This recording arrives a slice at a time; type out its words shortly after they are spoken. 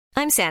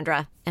I'm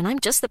Sandra, and I'm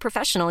just the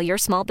professional your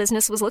small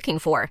business was looking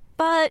for.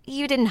 But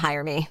you didn't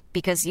hire me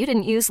because you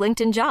didn't use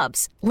LinkedIn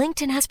Jobs.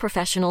 LinkedIn has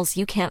professionals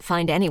you can't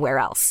find anywhere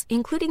else,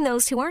 including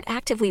those who aren't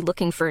actively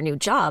looking for a new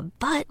job,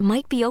 but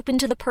might be open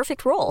to the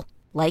perfect role,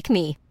 like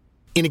me.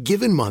 In a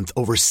given month,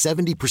 over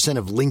 70%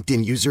 of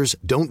LinkedIn users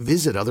don't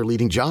visit other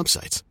leading job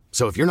sites.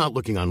 So if you're not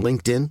looking on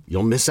LinkedIn,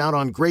 you'll miss out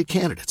on great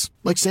candidates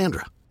like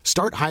Sandra.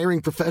 Start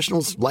hiring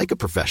professionals like a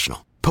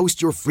professional.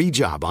 Post your free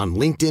job on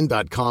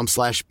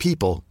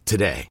linkedin.com/people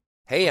today.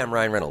 Hey, I'm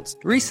Ryan Reynolds.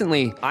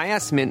 Recently, I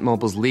asked Mint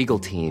Mobile's legal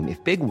team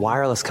if big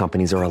wireless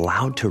companies are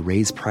allowed to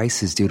raise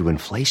prices due to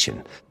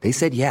inflation. They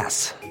said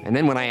yes. And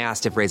then when I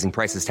asked if raising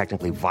prices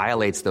technically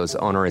violates those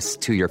onerous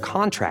 2-year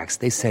contracts,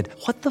 they said,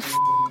 "What the f***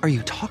 are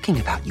you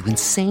talking about, you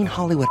insane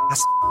Hollywood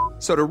ass?"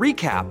 So to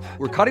recap,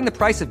 we're cutting the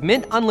price of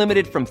Mint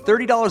Unlimited from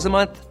 $30 a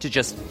month to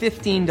just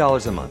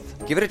 $15 a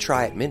month. Give it a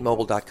try at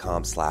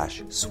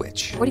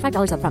mintmobile.com/switch.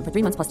 $45 up front for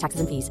 3 months plus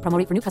taxes and fees. Promo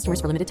rate for new customers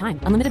for limited time.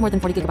 Unlimited more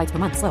than 40 gigabytes per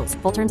month. Slows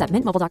full terms at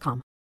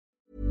mintmobile.com.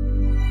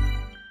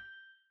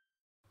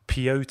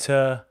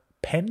 Piotr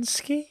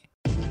Penski?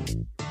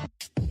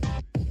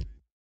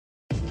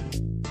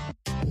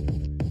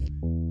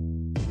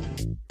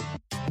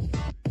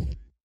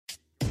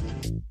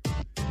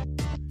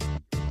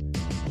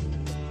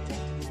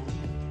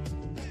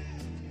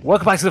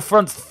 Welcome back to the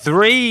front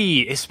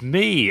three. It's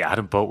me,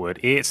 Adam Boltwood.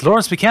 It's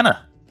Lawrence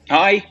McKenna.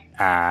 Hi.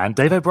 And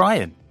Dave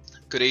O'Brien.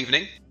 Good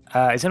evening.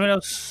 Is anyone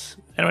else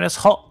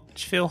hot?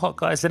 Do you feel hot,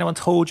 guys? Has anyone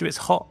told you it's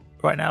hot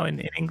right now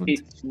in England?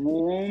 It's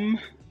warm.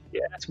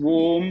 Yeah, it's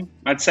warm.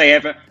 I'd say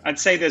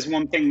there's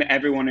one thing that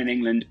everyone in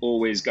England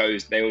always go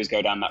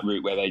down that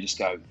route where they just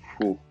go,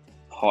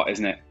 hot,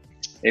 isn't it?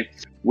 If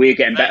we're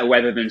getting better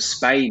weather than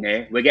Spain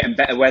here, we're getting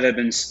better weather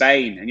than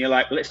Spain. And you're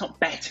like, well, it's not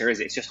better, is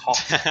it? It's just hot.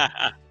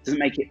 Doesn't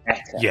make it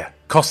better. Yeah,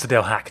 Costa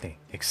del Hackney,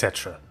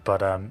 etc.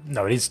 But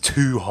no, it is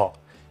too hot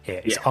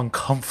here. It's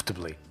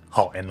uncomfortably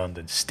hot in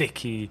London.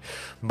 Sticky,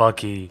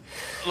 muggy.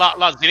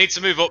 Lads, you need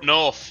to move up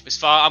north. It's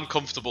far. I'm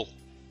comfortable.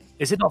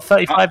 Is it not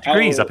 35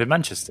 degrees up in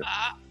Manchester?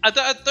 I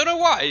don't know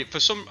why.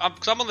 Because I'm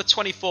on the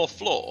 24th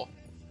floor.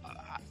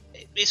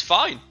 It's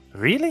fine.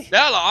 Really?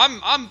 Yeah,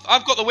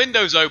 I've got the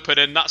windows open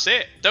and that's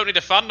it. Don't need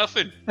a fan,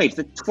 nothing. Wait,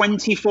 the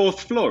 24th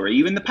floor? Are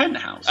you in the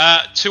penthouse?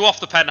 2 off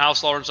the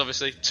penthouse, Lawrence.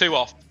 Obviously, 2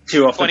 off.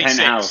 2 off the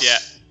penthouse. Yeah.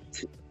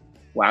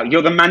 Wow,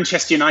 you're the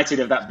Manchester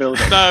United of that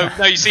building. No.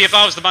 You see, if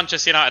I was the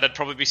Manchester United, I'd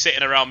probably be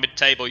sitting around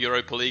mid-table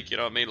Europa League. You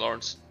know what I mean,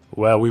 Lawrence?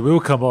 Well, we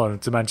will come on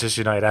to Manchester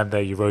United and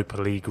their Europa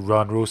League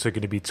run. We're also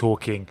going to be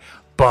talking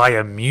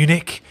Bayern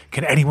Munich.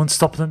 Can anyone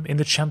stop them in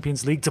the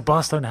Champions League? Do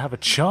Barcelona have a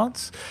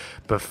chance?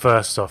 But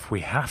first off,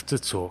 we have to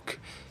talk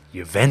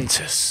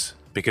Juventus.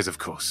 Because, of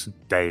course,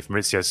 Dave,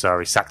 Maurizio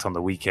Sarri sacked on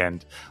the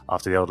weekend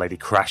after the old lady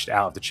crashed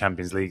out of the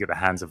Champions League at the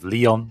hands of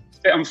Lyon. It's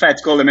a bit unfair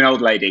to call him an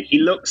old lady. He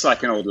looks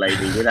like an old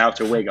lady without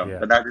a wig on,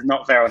 but that is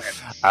not fair on him.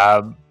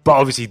 But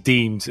obviously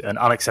deemed an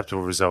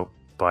unacceptable result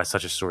by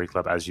such a sorry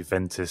club as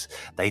Juventus.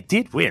 They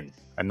did win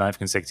a 9th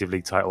consecutive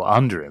league title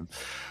under him,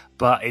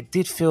 but it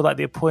did feel like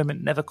the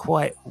appointment never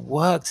quite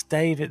worked,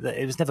 Dave.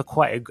 It was never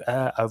quite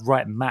a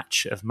right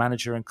match of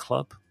manager and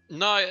club.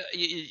 No,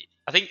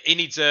 I think he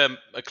needs a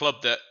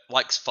club that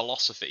likes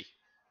philosophy.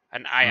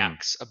 An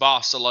Ajax, a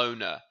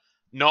Barcelona,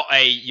 not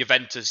a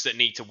Juventus that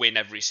need to win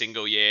every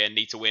single year and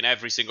need to win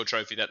every single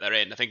trophy that they're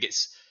in. I think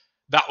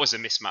that was a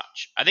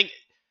mismatch. I think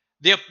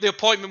the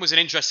appointment was an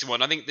interesting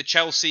one. I think the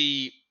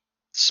Chelsea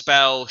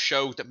spell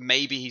showed that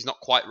maybe he's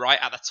not quite right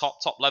at the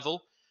top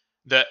level,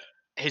 that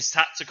his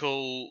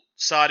tactical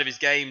side of his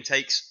game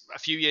takes a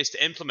few years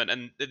to implement,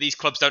 and that these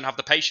clubs don't have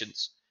the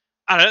patience.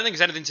 And I don't think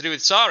it's anything to do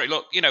with Sarri.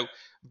 Look,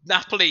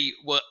 Napoli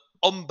were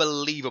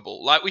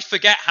unbelievable. Like, we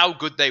forget how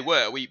good they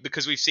were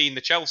because we've seen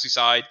the Chelsea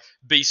side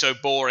be so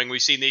boring.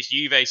 We've seen this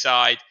Juve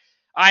side.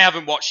 I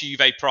haven't watched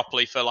Juve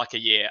properly for like a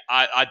year.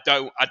 I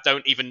don't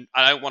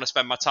want to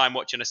spend my time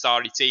watching a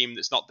Sarri team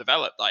that's not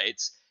developed. Like,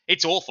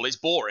 it's awful. It's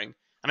boring.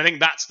 And I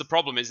think that's the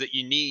problem, is that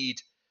you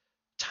need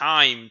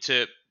time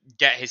to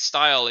get his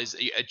style,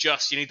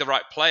 adjust. You need the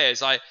right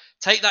players. I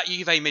take that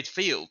Juve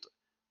midfield,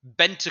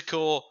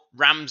 Bentancur,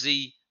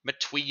 Ramsey,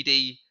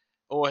 Matuidi,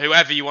 or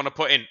whoever you want to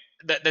put in.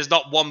 There's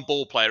not one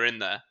ball player in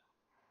there.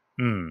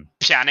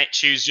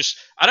 Pjanic, who's just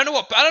I don't know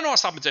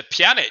what's happened to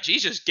Pjanic.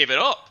 He's just given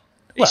up.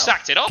 He's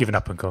sacked it off. Given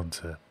up and gone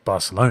to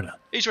Barcelona.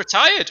 He's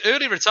retired,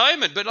 early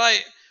retirement. But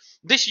like,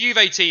 this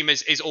Juve team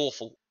is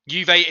awful.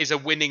 Juve is a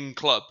winning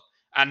club,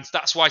 and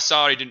that's why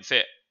Sarri didn't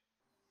fit.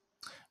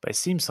 But it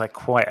seems like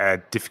quite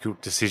a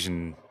difficult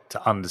decision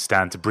to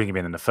understand to bring him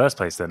in the first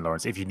place then,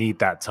 Lawrence, if you need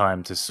that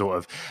time to sort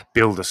of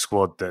build a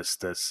squad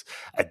that's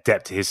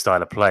adept to his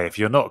style of play. If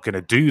you're not going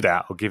to do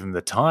that or give him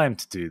the time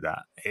to do that,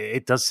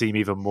 it does seem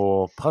even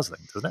more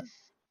puzzling, doesn't it?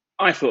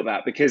 I thought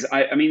that because,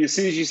 I mean, as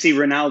soon as you see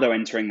Ronaldo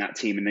entering that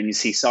team and then you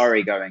see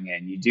Sarri going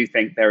in, you do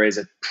think there is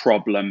a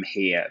problem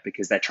here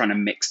because they're trying to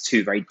mix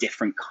two very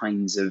different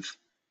kinds of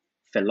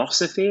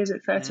philosophy, is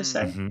it fair to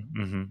say?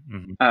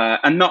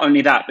 And not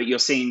only that, but you're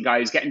seeing a guy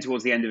who's getting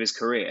towards the end of his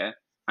career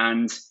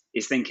and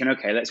is thinking,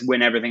 okay, let's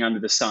win everything under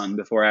the sun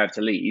before I have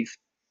to leave.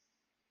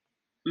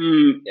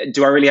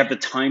 Do I really have the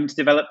time to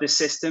develop this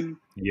system?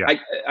 Yeah.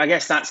 I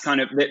guess that's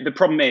kind of the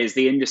problem. Is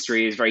the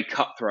industry is very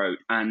cutthroat,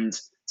 and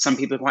some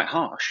people are quite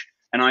harsh.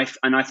 And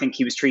I think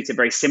he was treated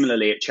very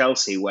similarly at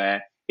Chelsea,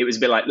 where it was a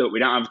bit like, look, we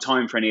don't have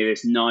time for any of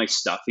this nice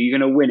stuff. Are you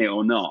going to win it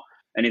or not?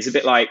 And it's a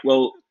bit like,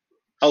 well,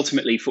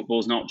 ultimately,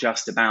 football's not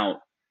just about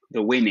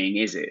the winning,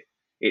 is it?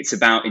 It's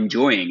about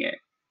enjoying it.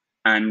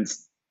 And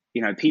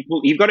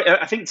people, you've got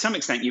to. I think to some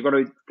extent, you've got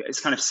to.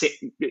 It's kind of sit.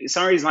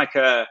 Sorry, is like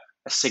a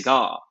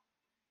cigar.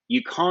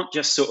 You can't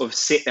just sort of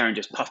sit there and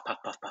just puff, puff,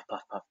 puff, puff,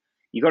 puff, puff.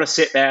 You got to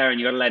sit there and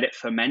you got to let it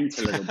ferment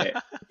a little bit.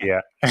 Yeah,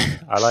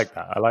 I like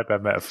that. I like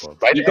that metaphor.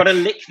 You've got to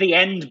lick the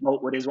end,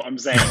 Boltwood, is what I'm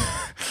saying.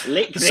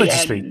 Lick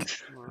the end.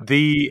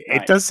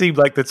 It does seem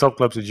like the top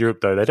clubs in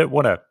Europe, though, they don't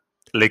want to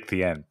lick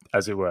the end,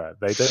 as it were.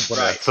 They don't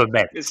want to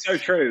ferment. It's so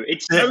true.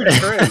 It's so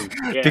true.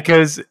 Yeah.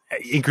 Because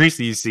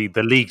increasingly you see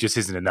the league just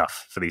isn't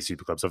enough for these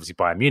super clubs. Obviously,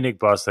 Bayern Munich,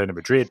 Barcelona,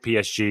 Madrid,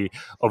 PSG.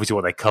 Obviously,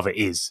 what they cover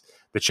is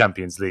the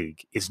Champions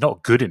League. It's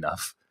not good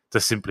enough to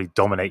simply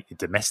dominate your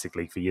domestic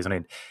league for years on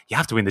end. You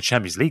have to win the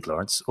Champions League,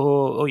 Lawrence,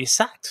 or you're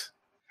sacked.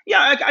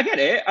 Yeah, I get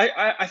it.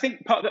 I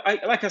think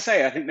like I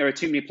say, I think there are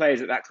too many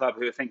players at that club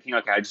who are thinking,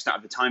 okay, I just don't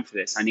have the time for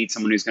this. I need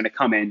someone who's going to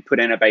come in, put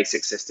in a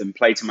basic system,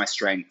 play to my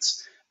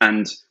strengths,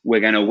 and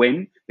we're going to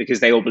win,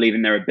 because they all believe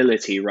in their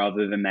ability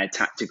rather than their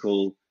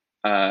tactical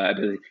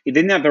ability. They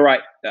didn't have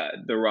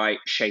the right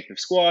shape of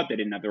squad. They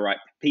didn't have the right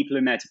people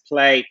in there to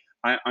play.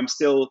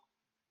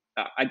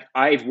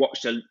 I've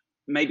watched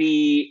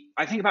maybe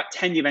I think about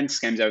 10 Juventus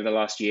games over the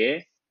last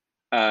year,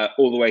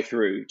 all the way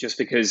through, just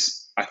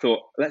because I thought,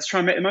 let's try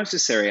and make the most of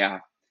Serie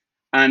A.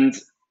 And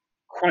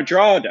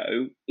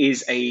Cuadrado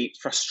is a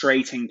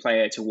frustrating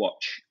player to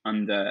watch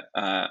under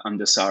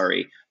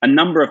Sarri. A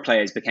number of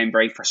players became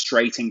very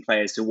frustrating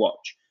players to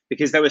watch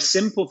because there were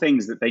simple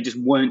things that they just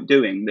weren't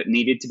doing that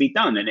needed to be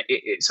done. And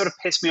it sort of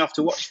pissed me off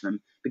to watch them,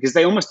 because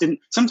they almost didn't,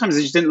 sometimes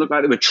they just didn't look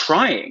like they were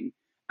trying.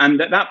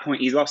 And at that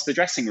point, he's lost the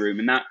dressing room.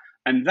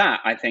 And that,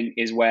 I think,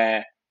 is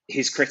where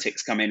his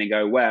critics come in and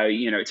go, well,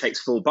 it takes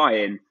full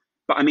buy-in.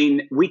 But I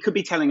mean, we could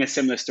be telling a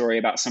similar story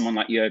about someone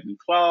like Jurgen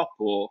Klopp,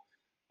 or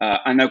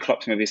I know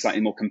Klopp's maybe a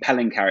slightly more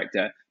compelling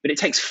character, but it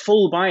takes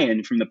full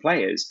buy-in from the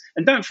players.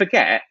 And don't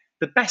forget,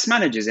 the best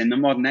managers in the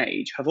modern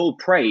age have all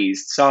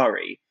praised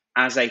Sarri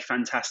as a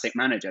fantastic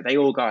manager. They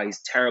all go,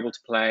 he's terrible to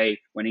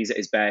play when he's at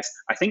his best.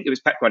 I think it was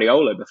Pep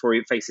Guardiola, before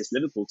he faced this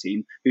Liverpool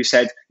team, who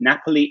said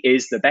Napoli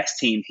is the best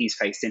team he's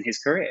faced in his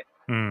career.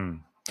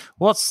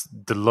 What's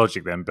the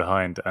logic then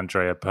behind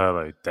Andrea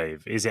Pirlo,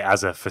 Dave? Is it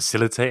as a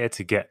facilitator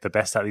to get the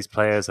best out of these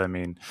players? I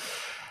mean,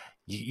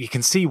 you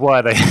can see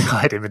why they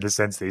hired him, in the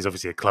sense that he's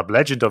obviously a club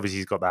legend. Obviously,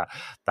 he's got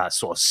that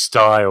sort of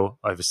style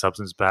over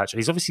substance patch. And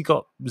he's obviously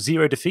got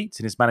 0 defeats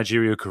in his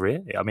managerial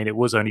career. I mean, it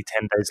was only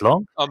 10 days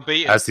long.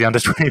 Unbeaten. As the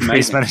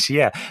under-23s manager,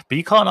 yeah. But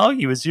you can't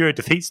argue with 0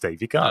 defeats,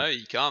 Dave. You can't. No,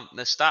 you can't.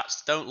 The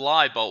stats don't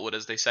lie, Boltwood,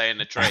 as they say in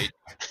the trade.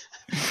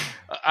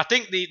 I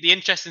think the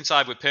interesting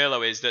side with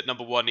Pirlo is that,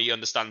 number one, he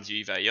understands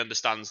Juve. He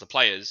understands the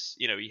players.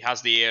 He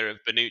has the ear of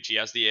Bonucci. He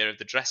has the ear of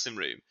the dressing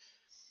room.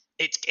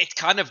 It's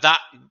kind of, that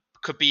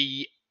could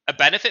be a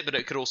benefit, but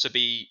it could also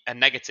be a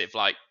negative.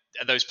 Like,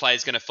 are those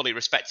players going to fully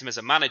respect him as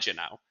a manager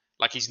now?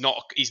 Like, he's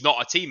not a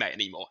teammate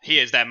anymore. He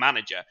is their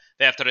manager.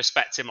 They have to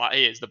respect him like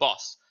he is the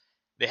boss,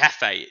 the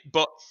jefe.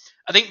 But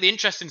I think the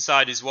interesting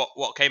side is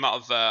what came out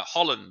of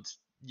Holland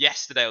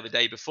yesterday or the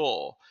day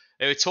before.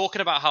 They were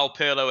talking about how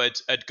Pirlo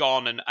had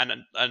gone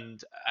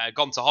and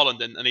gone to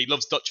Holland, and he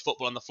loves Dutch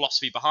football and the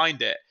philosophy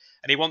behind it.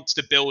 And he wants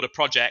to build a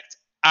project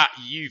at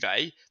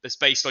Juve that's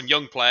based on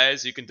young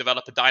players who can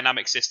develop a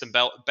dynamic system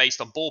based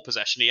on ball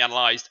possession. He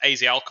analysed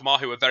AZ Alkmaar,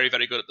 who are very,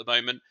 very good at the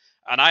moment,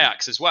 and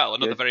Ajax as well,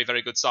 another very,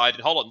 very good side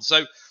in Holland.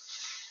 So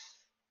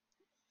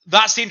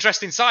that's the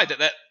interesting side,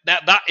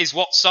 that is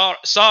what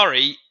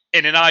Sarri,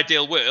 in an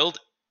ideal world,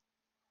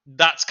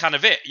 that's kind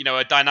of it.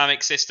 A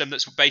dynamic system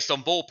that's based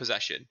on ball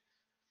possession.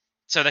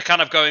 So they're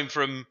kind of going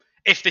from,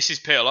 if this is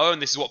Pirlo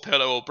and this is what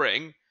Pirlo will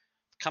bring,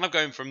 kind of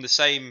going from the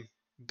same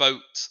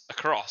boat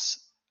across.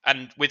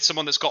 And with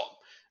someone that's got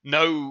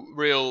no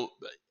real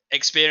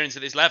experience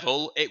at this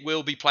level, it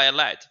will be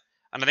player-led.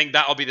 And I think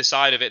that'll be the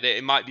side of it, that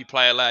it might be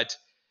player-led.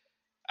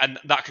 And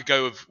that could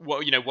go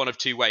one of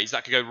two ways.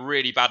 That could go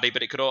really badly,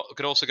 but it could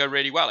also go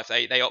really well if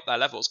they up their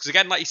levels. Because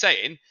again, like you're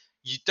saying,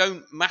 you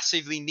don't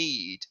massively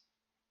need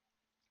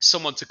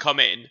someone to come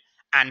in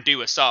and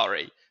do a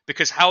Sarri.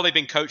 Because how they've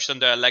been coached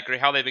under Allegri,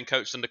 how they've been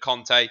coached under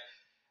Conte,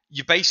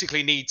 you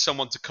basically need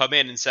someone to come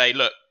in and say,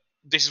 look,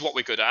 this is what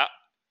we're good at.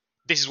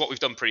 This is what we've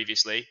done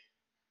previously.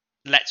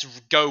 Let's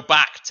go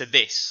back to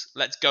this.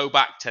 Let's go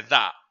back to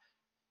that.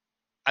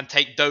 And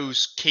take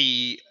those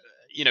key,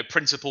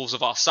 principles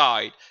of our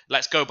side.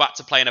 Let's go back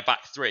to playing a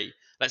back three.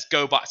 Let's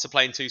go back to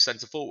playing 2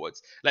 centre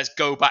forwards. Let's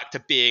go back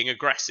to being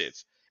aggressive.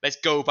 Let's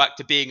go back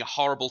to being a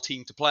horrible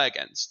team to play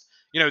against.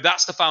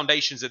 That's the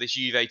foundations of this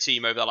Juve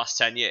team over the last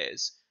 10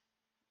 years.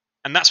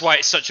 And that's why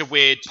it's such a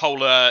weird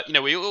polar,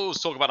 we always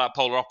talk about that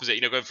polar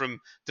opposite, going from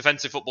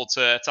defensive football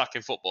to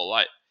attacking football.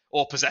 Like,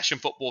 or possession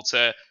football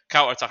to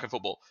counter-attacking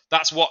football.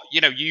 That's what,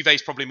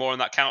 Juve's probably more in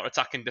that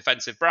counter-attacking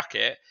defensive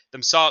bracket. The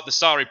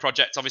Sarri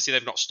project, obviously,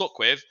 they've not stuck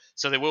with,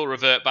 so they will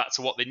revert back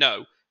to what they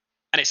know.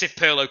 And it's if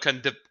Pirlo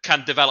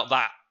can develop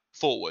that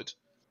forward.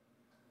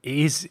 It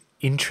is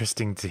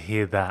interesting to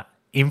hear that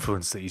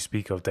influence that you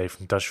speak of, Dave,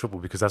 from Dutch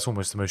football, because that's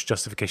almost the most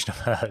justification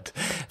I've heard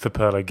for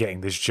Pirlo getting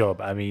this job.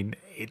 I mean,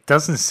 it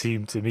doesn't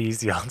seem to me is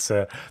the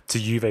answer to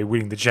Juve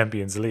winning the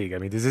Champions League. I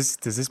mean, does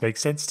this make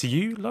sense to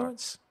you,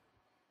 Lawrence?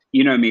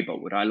 You know me,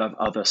 Boltwood. I love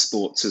other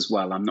sports as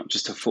well. I'm not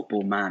just a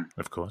football man.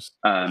 Of course.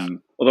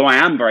 Although I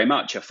am very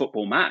much a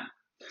football man.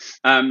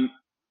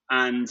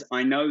 And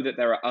I know that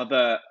there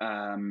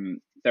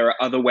are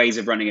other ways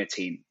of running a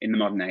team in the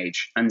modern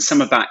age. And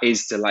some of that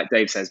is to, like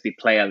Dave says, be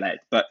player-led.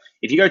 But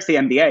if you go to the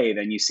NBA,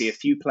 then you see a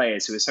few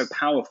players who are so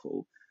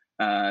powerful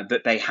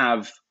that they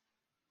have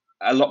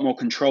a lot more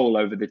control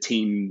over the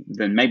team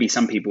than maybe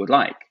some people would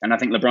like. And I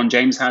think LeBron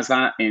James has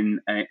that in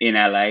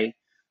LA.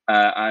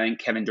 I think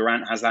Kevin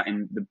Durant has that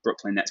in the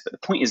Brooklyn Nets. But the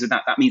point is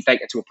that means they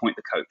get to appoint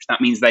the coach. That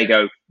means they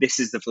go, this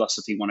is the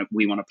philosophy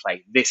we want to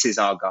play. This is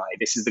our guy.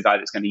 This is the guy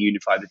that's going to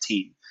unify the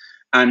team.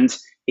 And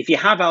if you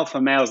have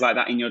alpha males like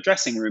that in your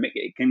dressing room,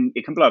 it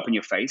can blow up in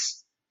your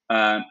face,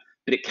 but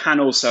it can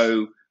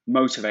also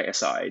motivate a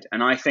side.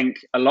 And I think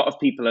a lot of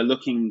people are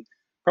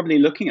probably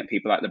looking at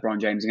people like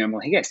LeBron James and going,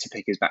 well, he gets to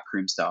pick his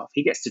backroom staff.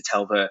 He gets to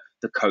tell the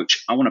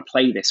coach, I want to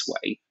play this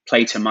way,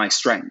 play to my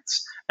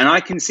strengths. And I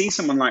can see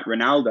someone like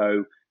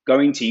Ronaldo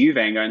going to Juve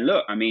and going,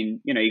 look, I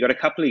mean, you got a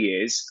couple of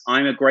years.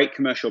 I'm a great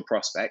commercial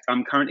prospect.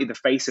 I'm currently the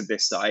face of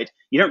this side.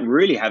 You don't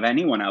really have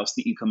anyone else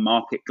that you can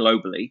market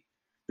globally.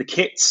 The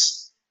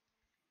kit's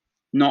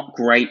not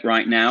great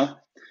right now.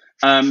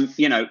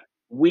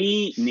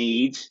 We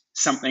need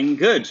something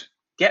good.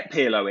 Get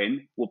Pirlo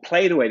in. We'll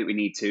play the way that we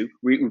need to.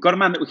 We've got a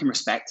man that we can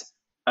respect,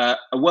 a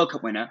World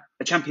Cup winner,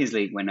 a Champions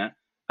League winner,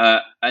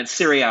 a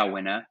Serie A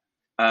winner,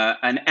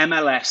 an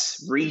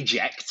MLS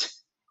reject.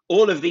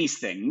 All of these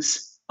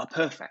things are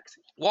perfect.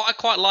 What I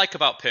quite like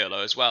about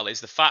Pirlo as well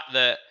is the fact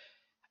that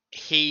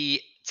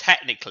he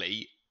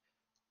technically,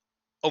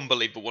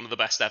 unbelievable, one of the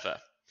best ever.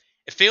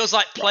 It feels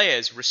like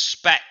players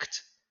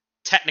respect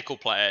technical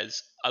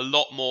players a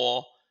lot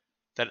more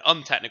than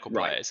untechnical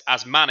players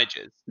as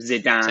managers.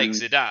 Take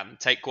Zidane,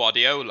 take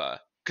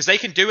Guardiola, because they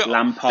can do it.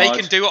 Lampard. They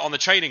can do it on the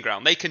training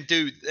ground. They can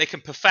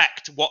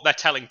perfect what they're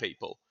telling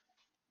people.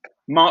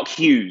 Mark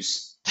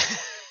Hughes.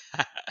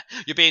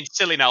 You're being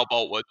silly now,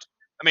 Boltwood.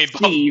 I mean,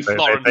 Steve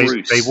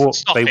Bruce. They walk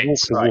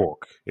the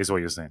walk, is what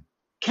you're saying.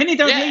 Kenny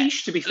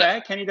Dalglish, to be fair.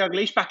 Kenny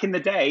Dalglish back in the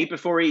day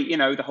before he,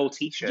 the whole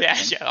T-shirt. Yeah,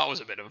 that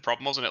was a bit of a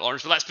problem, wasn't it,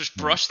 Lawrence? But let's just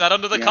brush that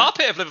under the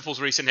carpet of Liverpool's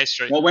recent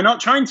history. Well, we're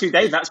not trying to,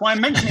 Dave. That's why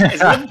I'm mentioning it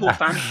as a Liverpool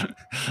fan.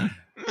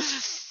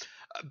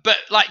 But,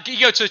 you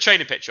go to a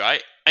training pitch,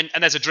 right? And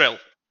there's a drill.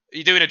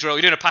 You're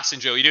doing a passing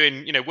drill. You're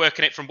doing,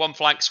 working it from one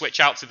flank, switch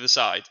out to the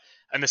side.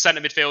 And the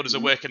centre midfielders are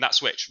working that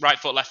switch. Right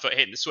foot, left foot,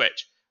 hitting the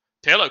switch.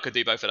 Pirlo could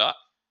do both of that.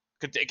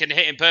 Can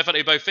hit him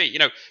perfectly with both feet.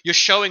 You're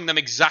showing them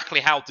exactly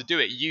how to do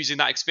it using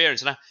that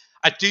experience. And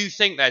I do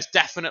think there's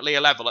definitely a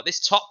level at this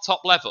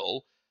top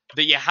level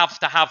that you have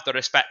to have the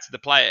respect to the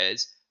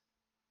players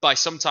by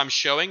sometimes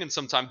showing and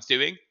sometimes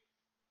doing.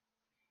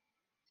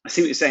 I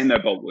see what you're saying there,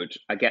 Boltwood.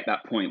 I get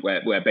that point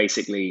where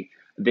basically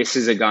this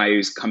is a guy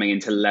who's coming in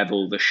to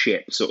level the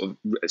ship, sort of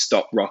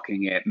stop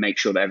rocking it, make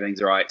sure that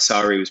everything's all right.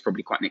 Sarri was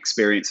probably quite an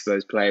experience for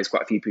those players.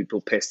 Quite a few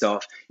people pissed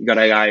off. You got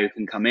a guy who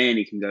can come in,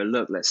 he can go,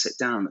 look, let's sit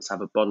down, let's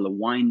have a bottle of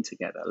wine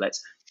together,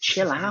 let's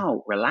chill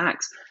out,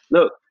 relax.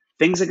 Look,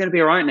 things are going to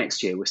be all right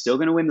next year. We're still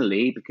going to win the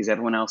league because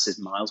everyone else is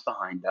miles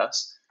behind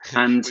us.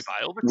 And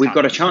we've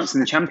got a chance in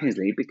the Champions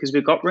League because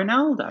we've got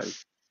Ronaldo.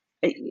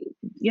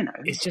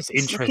 It's just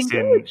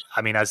interesting.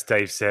 I mean, as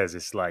Dave says,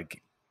 it's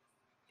like,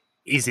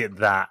 is it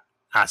that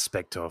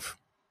aspect of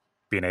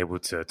being able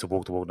to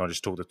walk the walk, not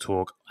just talk the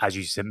talk, as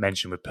you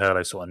mentioned with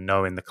Pirlo, sort of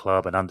knowing the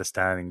club and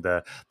understanding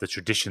the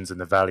traditions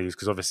and the values?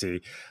 Because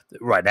obviously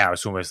right now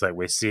it's almost like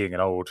we're seeing an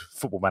old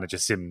Football Manager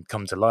sim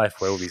come to life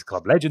where all these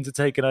club legends are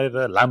taking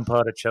over.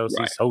 Lampard at Chelsea,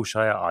 right.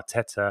 Solskjaer,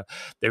 Arteta.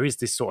 There is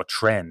this sort of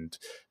trend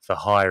for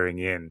hiring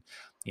in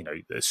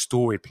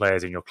story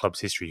players in your club's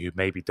history who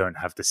maybe don't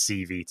have the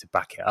CV to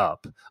back it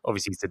up.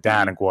 Obviously,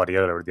 Zidane and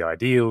Guardiola are the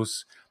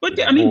ideals.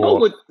 But I mean,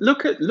 Boltwood,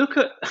 look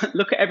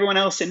at everyone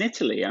else in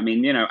Italy. I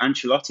mean,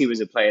 Ancelotti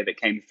was a player that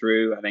came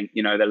through. I think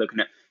they're looking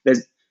at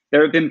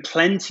there have been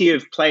plenty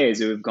of players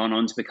who have gone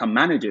on to become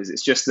managers.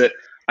 It's just that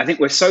I think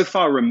we're so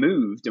far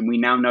removed, and we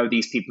now know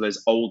these people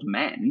as old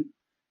men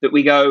that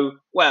we go,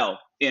 well,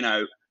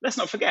 let's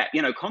not forget,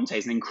 Conte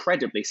is an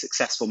incredibly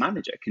successful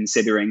manager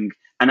considering,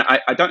 and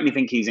I don't only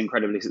think he's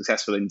incredibly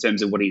successful in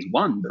terms of what he's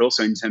won, but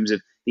also in terms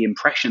of the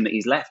impression that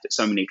he's left at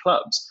so many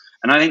clubs.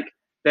 And I think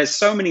there's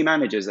so many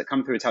managers that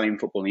come through Italian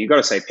football, and you've got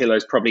to say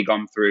Pirlo's probably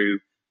gone through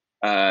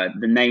the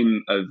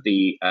name of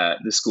the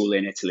school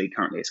in Italy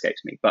currently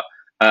escapes me, but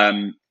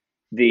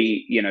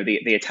the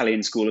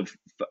Italian school of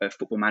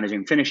football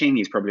managing finishing.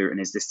 He's probably written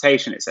his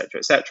dissertation, etc.,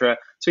 etc.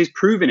 So he's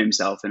proven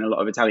himself in a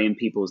lot of Italian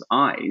people's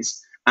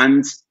eyes.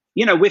 And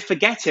we're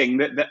forgetting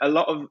that a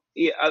lot of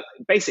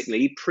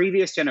basically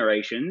previous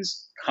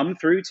generations come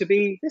through to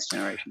be this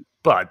generation.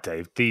 But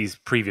Dave, these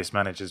previous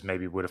managers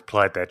maybe would have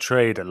plied their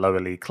trade at lower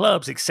league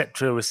clubs,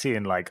 etc. We're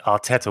seeing like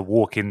Arteta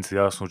walk into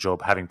the Arsenal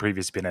job having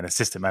previously been an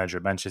assistant manager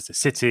at Manchester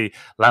City.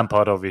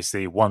 Lampard,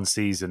 obviously, one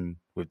season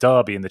with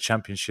Derby in the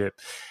Championship.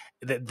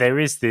 There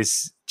is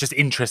this just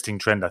interesting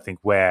trend, I think,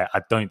 where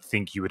I don't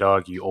think you would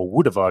argue or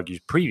would have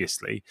argued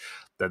previously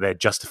that they're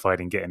justified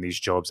in getting these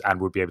jobs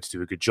and would be able to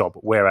do a good job.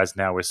 Whereas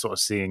now we're sort of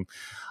seeing,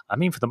 I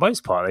mean, for the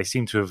most part, they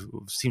seem to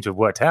have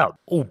worked out,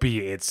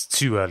 albeit it's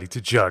too early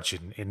to judge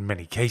in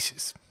many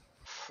cases.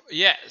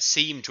 Yeah,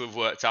 seem to have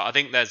worked out.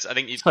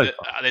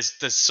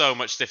 There's so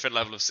much different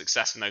level of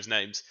success in those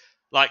names.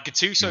 Like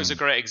Gattuso's a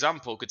great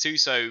example.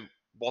 Gattuso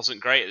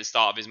wasn't great at the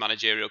start of his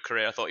managerial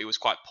career. I thought he was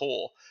quite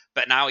poor,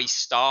 but now he's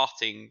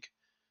starting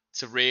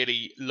to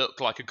really look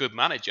like a good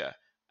manager.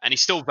 And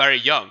he's still very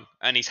young,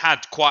 and he's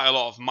had quite a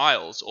lot of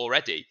miles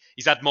already.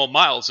 He's had more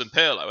miles than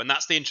Pirlo, and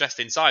that's the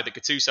interesting side, that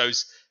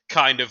Gattuso's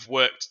kind of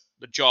worked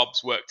the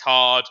jobs, worked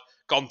hard,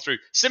 gone through,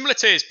 similar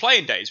to his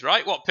playing days,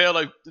 right? What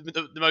Pirlo,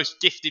 the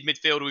most gifted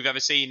midfielder we've ever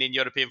seen in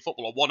European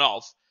football, or one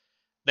of.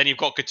 Then you've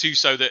got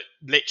Gattuso that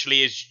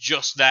literally is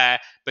just there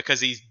because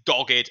he's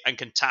dogged and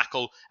can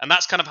tackle. And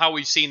that's kind of how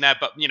we've seen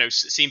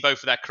seen both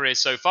of their careers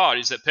so far,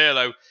 is that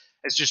Pirlo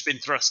has just been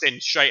thrust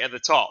in straight at the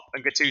top.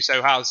 And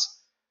Gattuso has,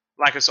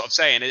 like I was sort of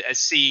saying,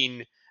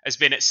 has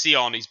been at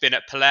Sion, he's been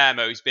at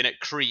Palermo, he's been at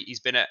Crete, he's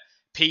been at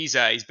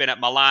Pisa, he's been at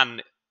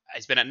Milan,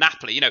 he's been at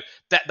Napoli.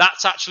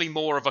 That's actually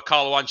more of a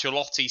Carlo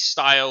Ancelotti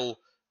style,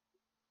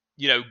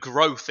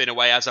 growth in a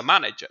way as a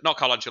manager. Not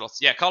Carlo Ancelotti,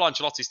 yeah, Carlo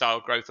Ancelotti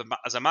style growth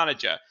as a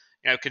manager.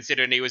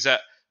 Considering he was at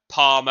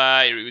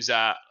Parma, he was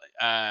at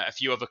a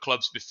few other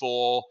clubs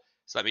before.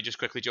 So let me just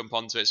quickly jump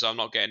onto it so I'm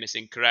not getting this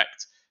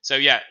incorrect. So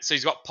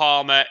he's got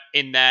Parma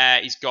in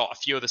there. He's got a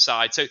few other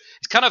sides. So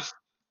it's kind of,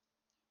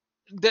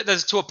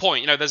 there's to a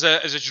point, there's a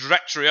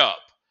trajectory up,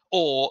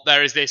 or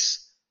there is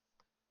this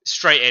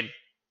straight in.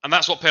 And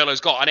that's what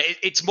Pirlo's got. And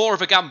it's more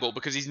of a gamble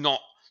because he's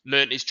not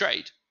learned his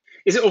trade.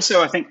 Is it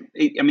also, I think,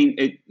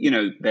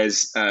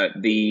 there's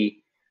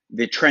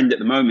the trend at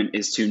the moment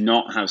is to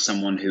not have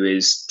someone who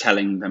is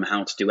telling them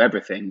how to do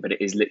everything, but it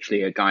is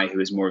literally a guy who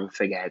is more of a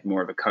figurehead,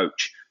 more of a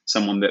coach,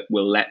 someone that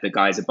will let the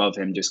guys above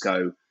him just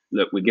go,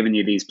 look, we're giving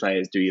you these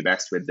players, do your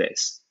best with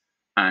this.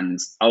 And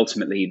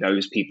ultimately,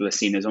 those people are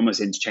seen as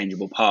almost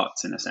interchangeable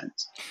parts in a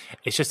sense.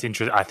 It's just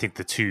interesting. I think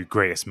the two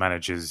greatest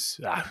managers,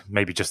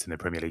 maybe just in the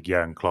Premier League,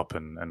 Jurgen Klopp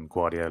and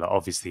Guardiola,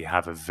 obviously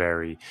have a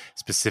very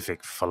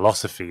specific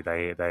philosophy.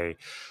 They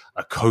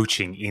are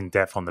coaching in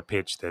depth on the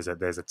pitch. There's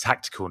a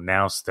tactical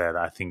nous there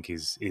that I think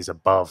is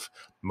above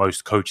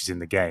most coaches in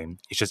the game.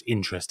 It's just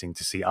interesting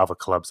to see other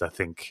clubs. I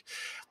think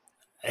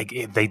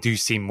they do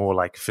seem more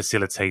like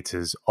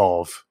facilitators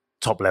of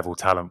top level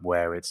talent,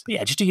 where it's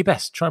just do your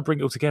best, try and bring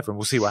it all together, and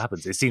we'll see what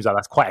happens. It seems like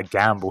that's quite a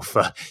gamble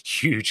for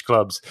huge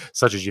clubs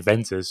such as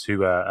Juventus,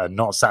 who are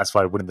not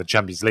satisfied winning the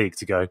Champions League,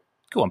 to go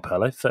on,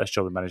 Pirlo, first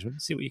job in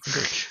management, see what you can do.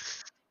 Do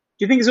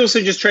you think it's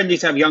also just trendy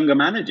to have younger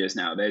managers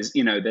now? There's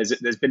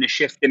been a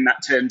shift in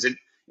that terms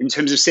in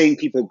terms of seeing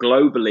people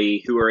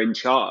globally who are in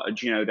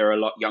charge. There are a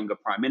lot younger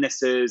prime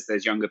ministers.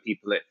 There's younger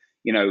people at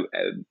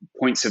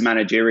points of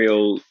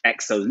managerial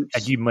excellence.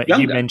 And you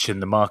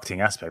mentioned the marketing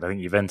aspect. I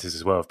think Juventus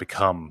as well have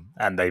become,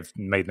 and they've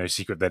made no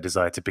secret of their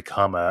desire to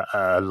become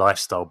a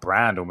lifestyle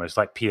brand, almost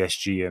like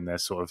PSG and their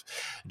sort of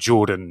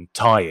Jordan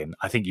tie-in.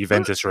 I think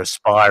Juventus are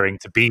aspiring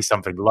to be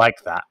something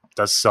like that.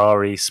 Does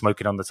Sarri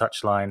smoking on the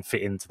touchline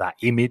fit into that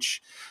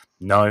image?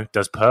 No.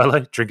 Does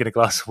Pirlo drinking a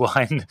glass of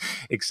wine,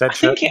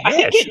 etc.?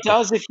 I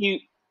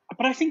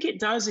think it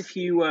does if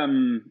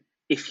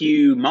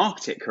you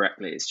market it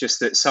correctly. It's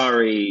just that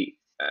Sarri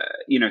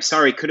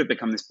could have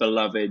become this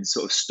beloved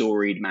sort of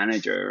storied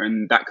manager,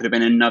 and that could have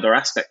been another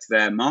aspect to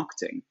their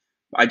marketing.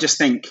 I just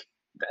think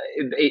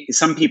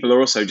some people are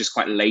also just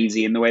quite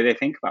lazy in the way they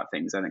think about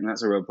things. I think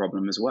that's a real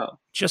problem as well.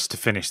 Just to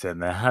finish then,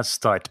 there has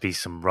started to be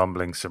some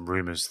rumblings, some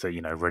rumours that,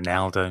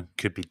 Ronaldo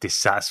could be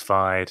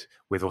dissatisfied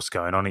with what's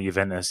going on at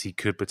Juventus. He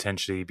could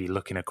potentially be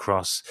looking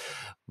across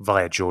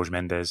via George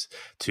Mendes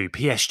to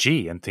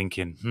PSG and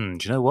thinking, do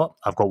you know what?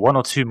 I've got 1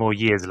 or 2 more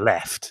years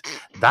left.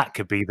 That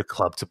could be the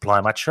club to ply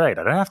my trade.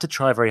 I don't have to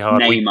try very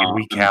hard week in,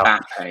 week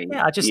out. I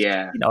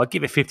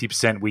give it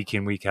 50% week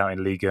in, week out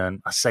in Liga,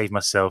 and I save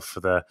myself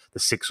for the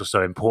 6 or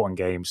so important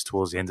games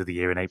towards the end of the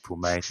year in April,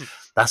 May.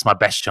 That's my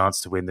best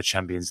chance to win the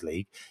Champions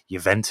League.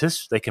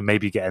 Juventus, they can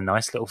maybe get a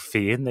nice little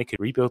fee in. They could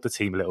rebuild the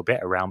team a little bit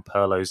around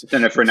Pirlo's. I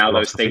don't know if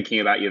Ronaldo's thinking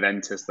about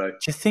Juventus, though. Do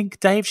you think,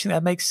 Dave,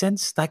 that makes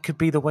sense? That could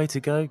be the way to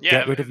go? Yeah,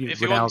 get rid of if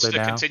Ronaldo he wants to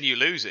now. continue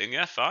losing,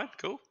 yeah, fine,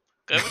 cool.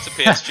 Go over to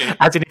PSG.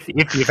 As in,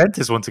 if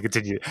Juventus want to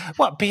continue.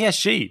 What,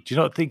 PSG? Do you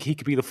not think he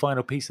could be the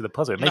final piece of the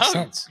puzzle? It makes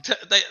sense.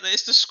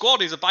 It's the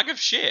squad is a bag of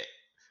shit.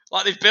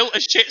 Like, they've built a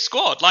shit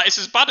squad. Like, it's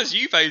as bad as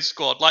Juve's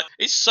squad. Like,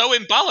 it's so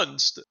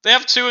imbalanced. They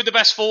have 2 of the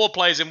best forward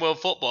players in world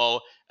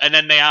football, and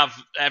then they have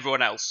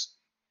everyone else.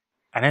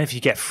 And then if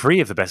you get 3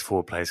 of the best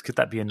 4 players, could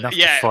that be enough to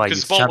Yeah, fire you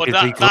because to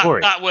Champions League that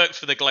glory? worked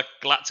for the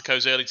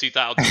Galacticos early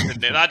 2000s,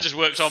 didn't it? That just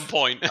works on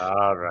point.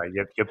 All right,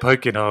 you're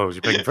poking holes.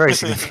 You're poking very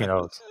significant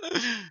holes.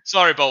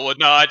 Sorry, Boltwood.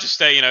 No, I just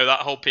say, that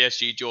whole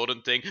PSG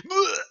Jordan thing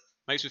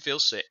makes me feel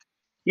sick.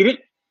 You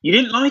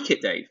didn't like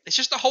it, Dave? It's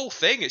just the whole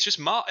thing. It's just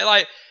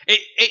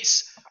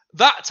it's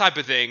that type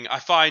of thing. I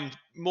find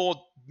more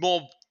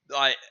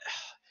like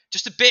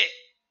just a bit.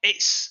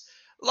 It's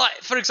like,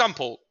 for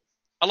example,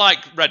 I like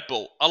Red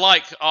Bull. I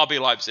like RB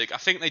Leipzig. I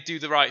think they do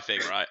the right thing,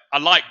 right? I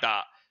like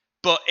that.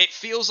 But it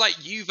feels like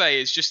Juve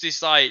is just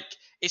this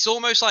it's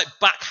almost like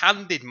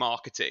backhanded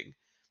marketing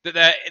that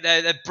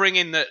they're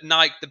bringing the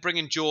Nike, they're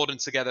bringing Jordan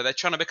together. They're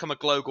trying to become a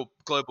global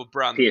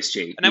brand.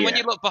 PSG. And then when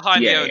you look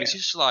behind the owners, it's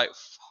just like,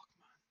 fuck,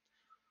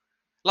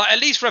 man. Like, at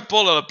least Red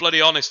Bull are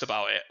bloody honest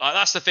about it. Like,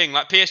 that's the thing.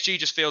 Like, PSG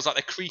just feels like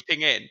they're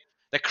creeping in.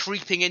 They're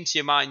creeping into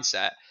your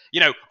mindset.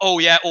 Oh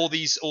yeah, all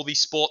these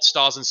sports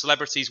stars and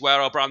celebrities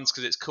wear our brands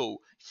because it's cool.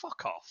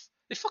 Fuck off.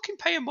 They're fucking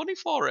paying money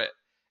for it.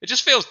 It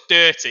just feels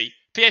dirty.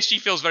 PSG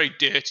feels very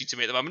dirty to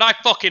me at the moment. I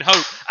fucking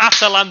hope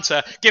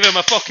Atalanta give him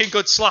a fucking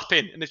good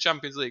slapping in the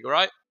Champions League, all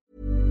right?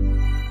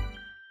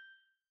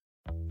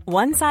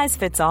 One size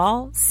fits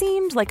all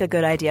seemed like a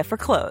good idea for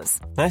clothes.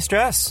 Nice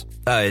dress.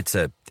 It's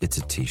a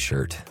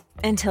t-shirt.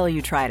 Until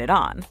you tried it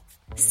on.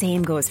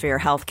 Same goes for your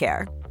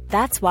healthcare.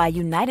 That's why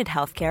United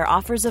Healthcare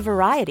offers a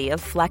variety of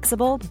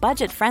flexible,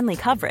 budget-friendly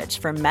coverage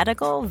for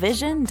medical,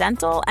 vision,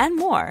 dental, and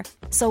more.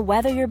 So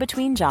whether you're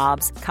between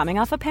jobs, coming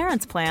off a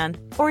parent's plan,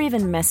 or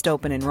even missed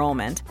open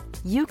enrollment,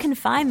 you can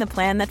find the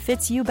plan that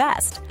fits you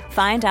best.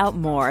 Find out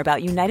more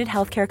about United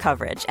Healthcare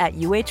coverage at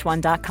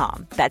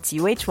uh1.com. That's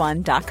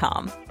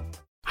uh1.com.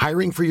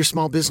 Hiring for your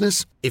small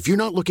business? If you're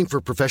not looking for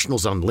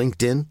professionals on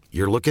LinkedIn,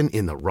 you're looking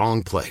in the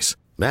wrong place.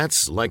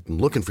 That's like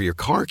looking for your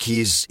car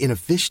keys in a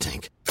fish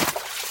tank.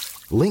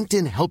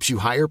 LinkedIn helps you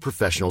hire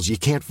professionals you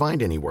can't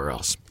find anywhere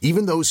else,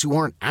 even those who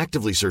aren't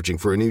actively searching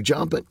for a new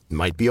job but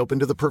might be open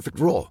to the perfect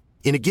role.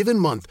 In a given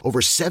month, over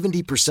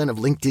 70% of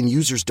LinkedIn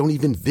users don't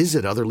even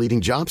visit other leading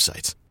job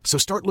sites. So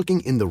start looking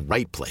in the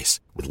right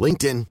place. With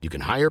LinkedIn, you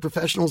can hire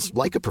professionals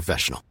like a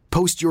professional.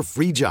 Post your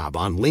free job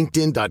on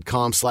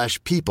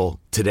linkedin.com/people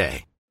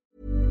today.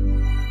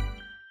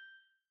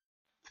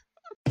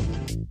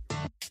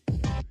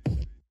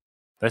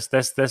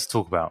 Let's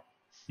talk about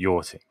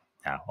your team.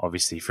 Now,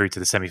 obviously, through to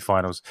the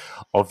semi-finals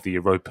of the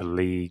Europa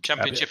League.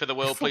 Championship of the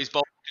World, please,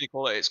 Bob. Can you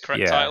call it its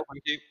correct title?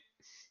 Thank you.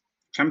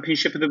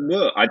 Championship of the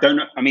World. I don't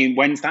know. I mean,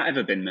 when's that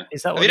ever been?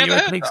 Is that what the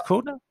Europa League's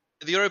called now?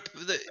 The Europa.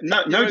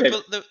 No, Dave.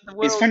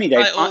 It's funny,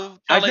 Dave.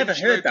 I've never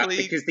heard that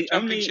because the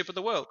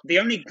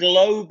only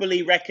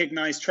globally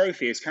recognised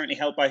trophy is currently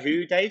held by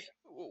who, Dave?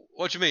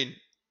 What do you mean?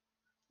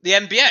 The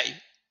NBA,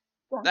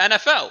 the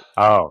NFL.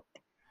 Oh,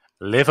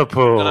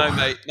 Liverpool. No,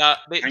 mate. No,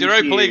 the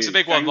Europa League's a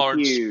big one,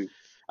 Lawrence.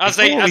 As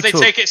they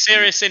take it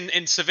serious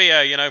in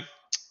Sevilla,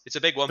 it's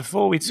a big one.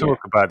 Before we talk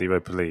about the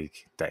Europa League,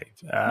 Dave,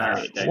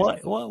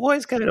 what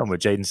is going on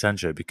with Jadon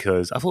Sancho?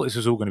 Because I thought this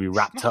was all going to be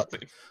wrapped up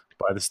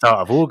by the start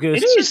of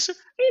August. It is.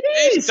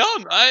 It's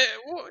done.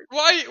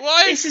 Why?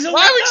 This is all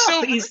why are we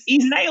still? He's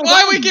nailed.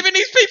 Why are we giving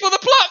these people the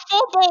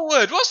platform,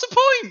 Boltwood? What's the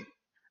point?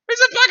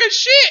 It's a bag of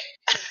shit.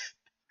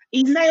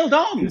 He's nailed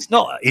on. It's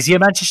not. Is he a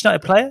Manchester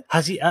United player?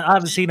 Has he? I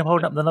haven't seen him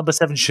holding up the number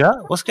 7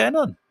 shirt. What's going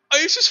on? Oh,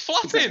 he's just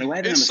flapping.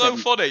 It's so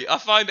funny. I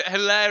find it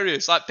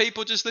hilarious. Like,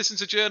 people just listen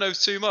to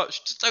journos too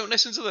much. Just don't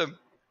listen to them.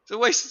 It's a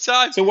waste of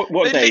time. So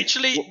what they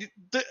literally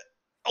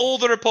all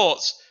the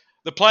reports.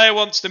 The player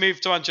wants to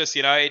move to Manchester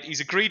United.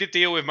 He's agreed a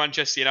deal with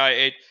Manchester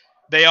United.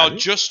 They are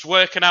just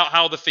working out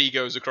how the fee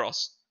goes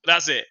across.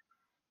 That's it.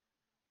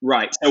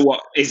 Right. So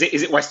what is it?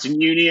 Is it Western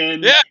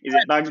Union? Yeah. Is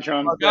it bank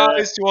transfer?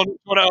 Guys, do you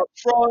want it up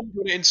front? Do you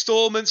want it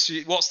instalments?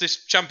 What's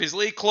this Champions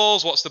League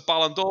clause? What's the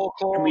Ballon d'Or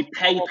clause? Can we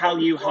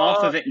PayPal you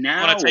half of it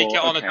now? Want to take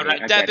it on a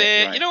direct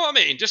debit? Right. You know what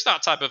I mean? Just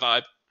that type of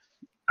vibe.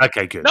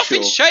 Okay, good.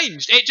 Nothing's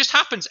changed. It just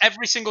happens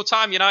every single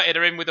time United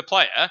are in with a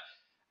player.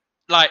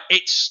 Like,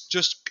 it's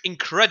just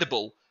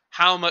incredible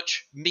how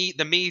much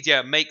the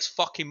media makes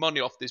fucking money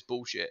off this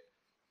bullshit.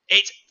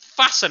 It's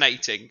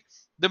fascinating.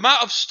 The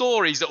amount of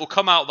stories that will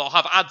come out that will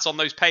have ads on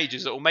those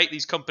pages that will make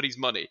these companies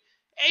money.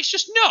 It's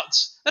just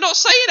nuts. They're not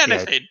saying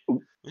anything.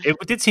 Yeah,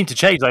 it did seem to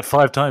change like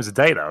 5 times a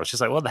day, though. I was just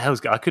like, what the hell's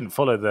I couldn't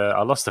follow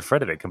I lost the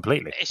thread of it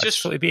completely. It's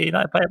just thought it'd be a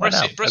United player by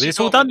now. It's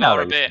all done now.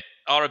 Are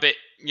a bit,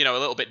 a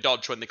little bit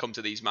dodge when they come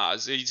to these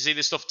matters. You see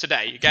this stuff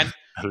today again?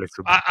 A little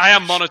bit. I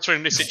am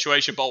monitoring this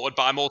situation, Boltwood,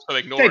 but I'm also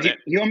ignoring it.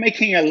 You're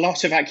making a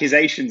lot of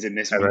accusations in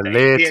this one.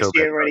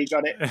 PSG already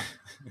got it.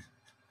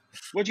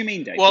 What do you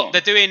mean, Dave? Well, they're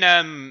doing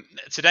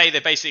today. They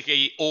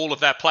basically all of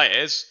their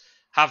players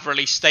have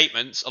released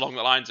statements along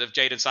the lines of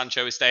Jadon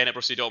Sancho is staying at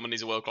Borussia Dortmund.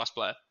 He's a world-class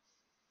player.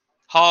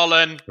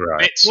 Haaland,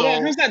 Witsel.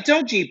 Well, how's that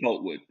dodgy,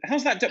 Boltwood?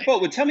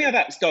 Boltwood? Tell me how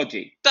that's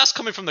dodgy. That's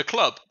coming from the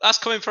club. That's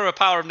coming from a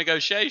power of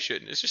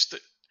negotiation. It's just,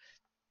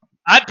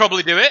 I'd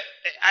probably do it.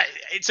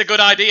 It's a good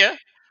idea,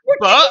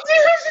 but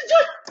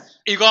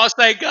you gotta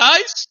say,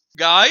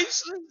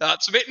 guys,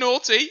 that's a bit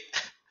naughty.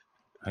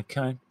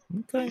 Okay.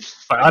 Okay.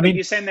 But, I mean,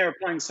 you're saying they're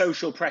applying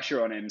social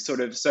pressure on him,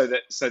 sort of, so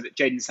that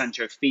Jadon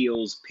Sancho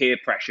feels peer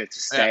pressure to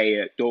stay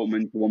at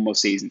Dortmund for one more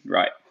season,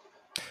 right?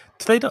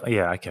 do they not?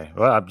 Yeah, okay.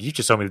 Well, you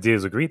just told me the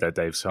deals agreed, though,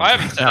 Dave. So I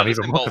haven't said now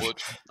anything, even more.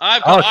 Boltwood.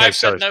 I've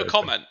said no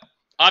comment.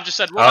 I've just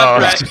said what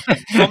I've read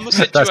from the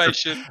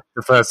situation.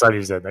 The first time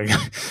you've said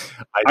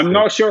that. I'm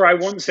not sure I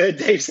once heard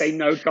Dave say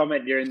no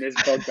comment during this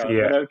podcast,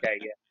 but okay,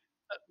 yeah.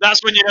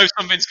 That's when you know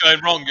something's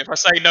going wrong. If I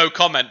say no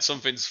comment,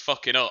 something's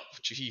fucking up.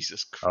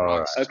 Jesus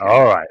Christ.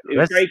 All right. It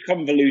was very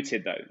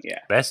convoluted, though, yeah.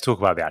 Let's talk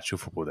about the actual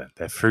football then.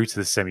 They're through to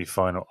the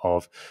semi-final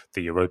of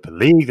the Europa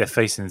League. They're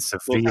facing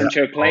Sevilla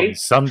on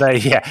Sunday.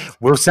 Yeah.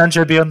 Will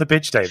Sancho be on the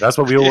pitch, Dave? That's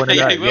what we all want to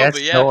know. He will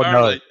be,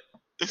 apparently.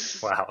 No.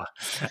 Wow.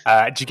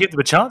 Do you give them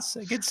a chance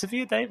against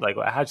Sevilla, Dave? Like,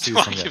 how do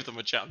you see this? Give them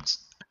a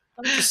chance?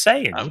 I'm just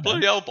saying. I'm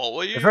bloody elbow,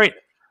 will you?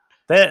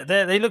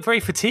 They look very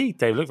fatigued.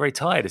 They look very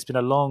tired. It's been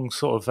a long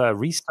sort of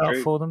restart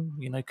for them.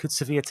 You know, could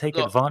Sevilla take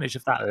advantage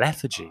of that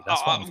lethargy?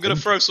 That's what I'm going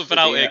to throw something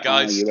out here,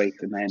 guys.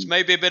 It's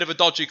maybe a bit of a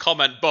dodgy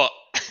comment, but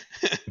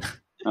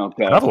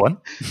another one.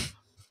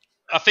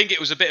 I think it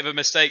was a bit of a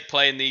mistake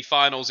playing the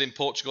finals in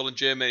Portugal and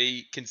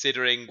Germany,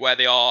 considering where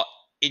they are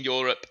in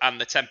Europe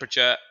and the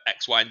temperature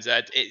X, Y, and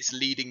Z. It's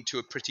leading to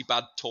a pretty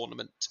bad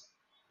tournament.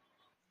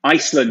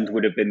 Iceland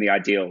would have been the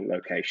ideal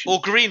location, or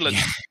Greenland.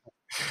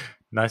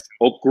 Nice.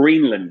 Or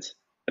Greenland.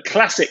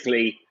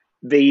 Classically,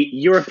 the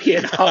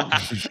European hub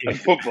of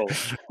football.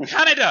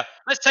 Canada.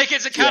 Let's take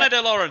it to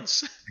Canada,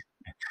 Lawrence.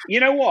 You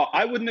know what?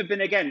 I wouldn't have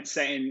been against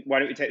saying, why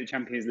don't we take the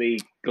Champions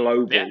League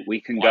global? Yeah. We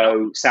can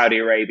go not? Saudi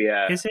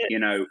Arabia, Is it? you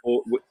know,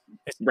 or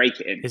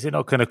rake it in. Is it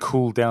not going to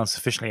cool down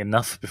sufficiently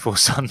enough before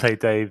Sunday,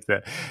 Dave,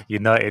 that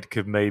United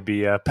could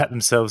maybe pet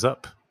themselves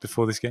up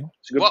before this game?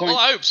 It's a good point. Well,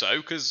 I hope so,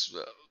 because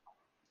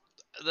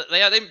they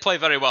didn't play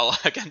very well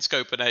against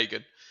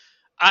Copenhagen.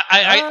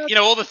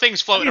 All the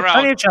things floating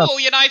around. Oh,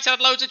 United had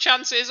loads of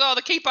chances. Oh,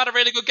 the keeper had a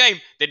really good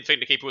game. Didn't think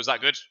the keeper was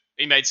that good.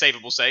 He made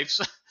savable saves.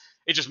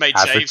 He just made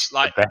saves.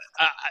 Like,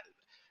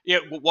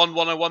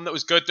 1-1-1 that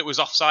was good, that was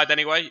offside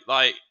anyway.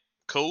 Like,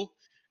 cool.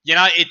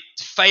 United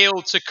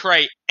failed to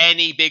create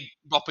any big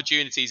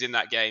opportunities in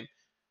that game.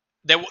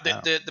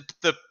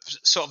 The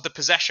sort of the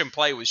possession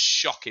play was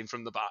shocking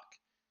from the back.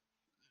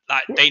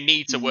 Like, they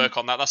need to work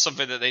on that. That's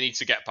something that they need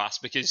to get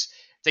past, because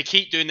they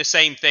keep doing the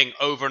same thing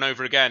over and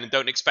over again and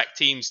don't expect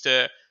teams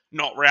to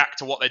not react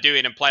to what they're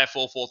doing and play a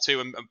 4-4-2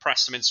 and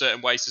press them in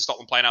certain ways to stop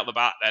them playing out the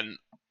back. Then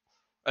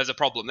there's a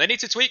problem. They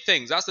need to tweak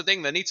things. That's the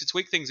thing. They need to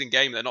tweak things in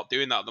game. They're not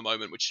doing that at the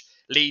moment, which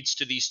leads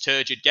to these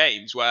turgid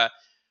games where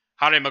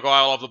Harry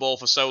Maguire will have the ball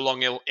for so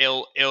long, you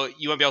won't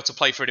be able to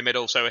play through the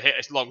middle. So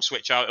hit a long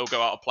switch out, he'll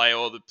go out of play,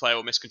 or the player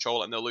will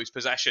miscontrol it and they'll lose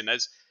possession.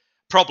 There's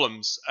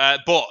problems.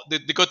 But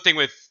the good thing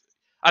with,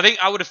 I think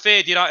I would have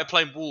feared United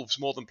playing Wolves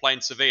more than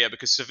playing Sevilla,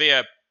 because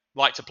Sevilla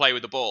like to play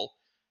with the ball.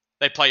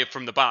 They play it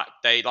from the back.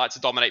 They like to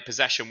dominate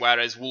possession,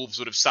 whereas Wolves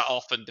would have sat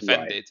off and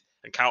defended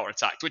and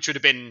counter-attacked, which would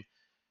have been,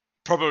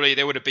 probably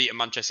they would have beaten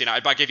Manchester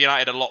United. But I give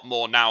United a lot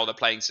more now they're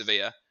playing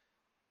Sevilla.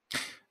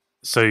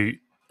 So,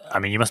 I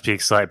mean, you must be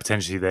excited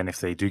potentially then if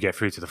they do get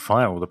through to the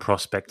final, the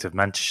prospect of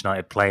Manchester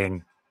United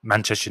playing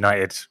Manchester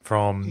United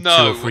from 2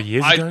 or 3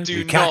 years ago.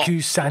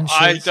 Lukaku, Sancho,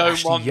 I don't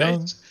Ashley want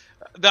Young. it.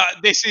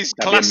 This is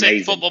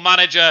classic Football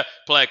Manager.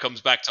 Player comes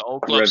back to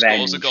old club,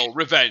 scores a goal.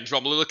 Revenge.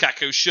 Romelu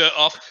Lukaku, shirt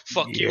off.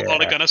 Fuck you,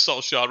 Ole Gunnar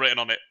Solskjaer written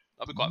on it.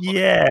 That'd be quite funny.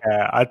 Yeah,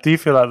 I do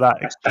feel like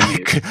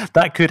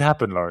that could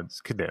happen,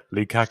 Lawrence, couldn't it?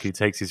 Lukaku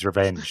takes his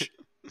revenge.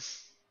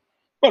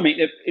 Well, I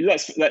mean,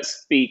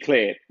 let's be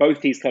clear.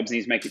 Both these clubs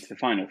need to make it to the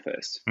final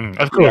first.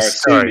 Of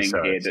course, we are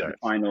assuming here that the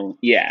final.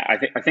 Yeah,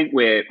 I think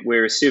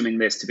we're assuming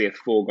this to be a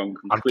foregone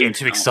conclusion. I'm getting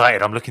too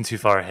excited. I'm looking too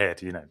far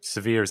ahead. You know,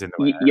 Sevilla's in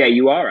the way. Yeah,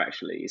 you are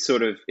actually.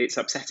 It's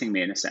upsetting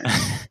me in a sense.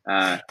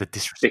 The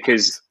disrespect.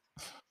 Because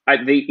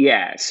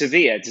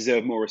Sevilla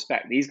deserve more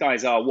respect. These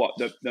guys are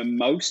the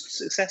most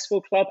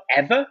successful club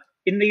ever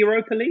in the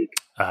Europa League.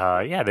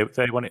 Yeah,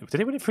 they won it. Did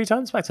they win it 3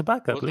 times back to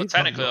back? I believe.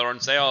 Technically,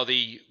 Lawrence, they are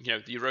the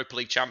Europa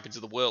League champions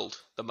of the world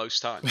the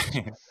most times.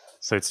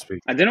 So to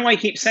speak. I don't know why you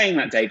keep saying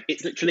that, Dave.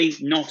 It's literally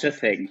not a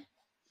thing.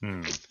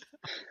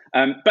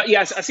 But yeah,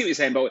 I see what you're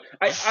saying. But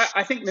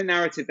I think the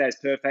narrative there is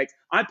perfect.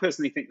 I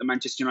personally think that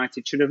Manchester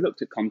United should have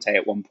looked at Conte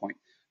at one point,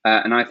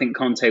 and I think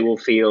Conte will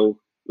feel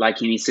like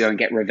he needs to go and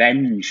get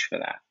revenge for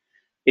that.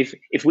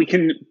 If we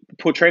can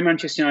portray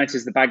Manchester United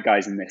as the bad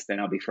guys in this, then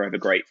I'll be forever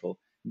grateful.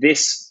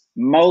 This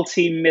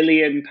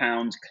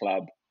multi-million-pound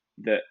club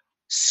that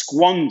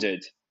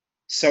squandered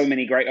so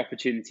many great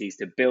opportunities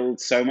to build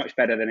so much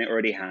better than it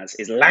already has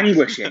is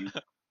languishing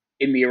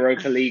in the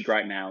Europa League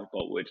right now,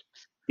 Boltwood.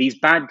 These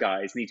bad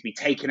guys need to be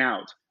taken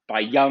out by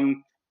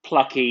young,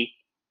 plucky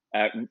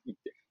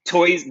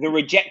toys, the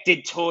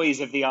rejected toys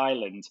of the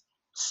island,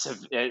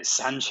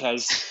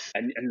 Sanchez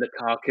and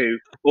Lukaku.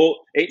 Or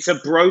it's a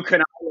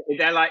broken island.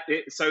 They're like,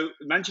 so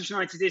Manchester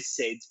United is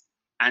Sid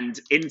and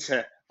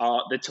Inter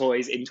are the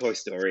toys in Toy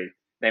Story.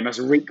 They must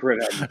wreak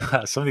revenge.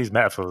 Some of these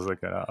metaphors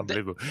are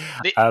unbelievable.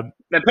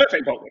 They're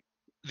perfect, Boltwood.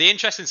 The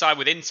interesting side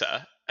with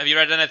Inter, have you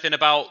read anything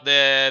about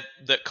that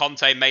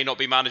Conte may not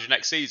be manager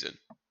next season?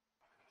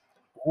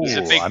 There's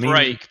a big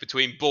break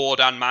between board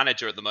and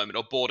manager at the moment,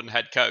 or board and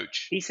head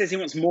coach. He says he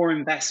wants more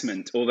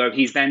investment, although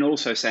he's then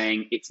also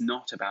saying it's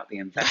not about the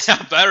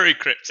investment. Very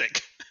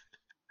cryptic.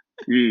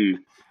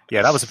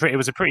 Yeah, it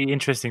was a pretty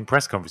interesting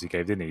press conference he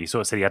gave, didn't he? He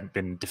sort of said he hadn't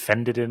been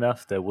defended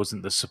enough. There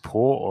wasn't the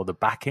support or the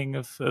backing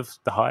of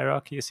the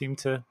hierarchy, it seemed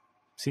to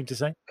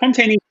say.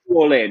 Conte needs to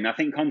all in. I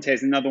think Conte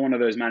is another one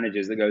of those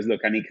managers that goes,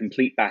 look, I need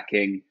complete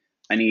backing.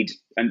 And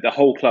the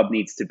whole club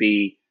needs to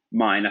be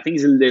mine. I think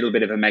he's a little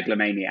bit of a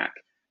megalomaniac.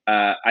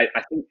 I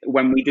think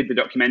when we did the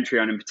documentary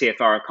on him for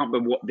TFR, I can't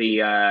remember what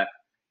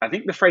I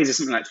think the phrase is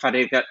something like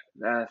Fadela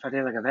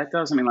Gavetta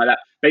or something like that.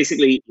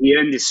 Basically, he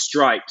earned his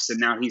stripes and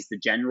now he's the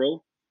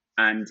general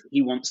and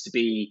he wants to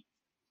be,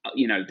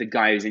 the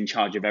guy who's in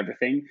charge of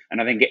everything.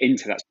 And I think getting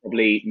into that's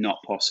probably not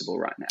possible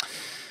right now.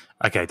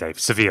 Okay, Dave,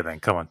 Sevilla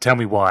then, come on. Tell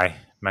me why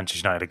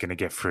Manchester United are going to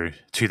get through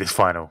to this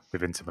final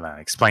with Inter Milan.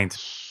 Explain to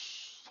me.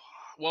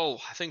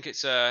 Well, I think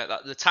it's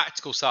the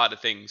tactical side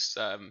of things.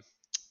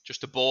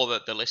 Just to bore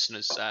the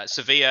listeners,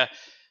 Sevilla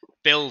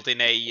build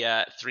in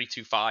a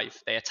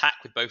 3-2-5. They attack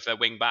with both their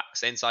wing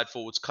backs. The inside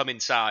forwards come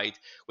inside,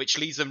 which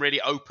leaves them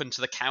really open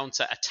to the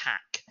counter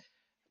attack.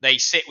 They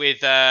sit with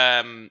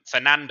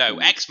Fernando,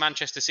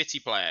 ex-Manchester City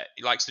player.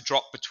 He likes to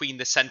drop between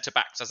the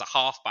centre-backs as a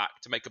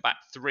half-back to make a back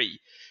three,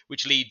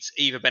 which leads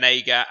Iva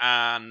Banega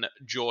and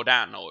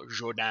Jordan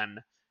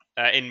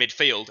in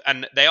midfield.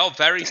 And they are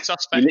very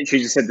suspect. You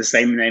literally just said the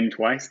same name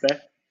twice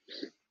there.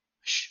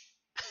 Shh.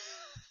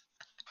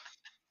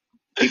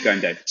 Keep going,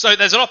 Dave. So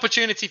there's an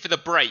opportunity for the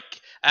break.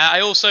 I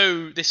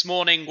also this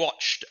morning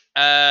watched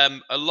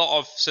a lot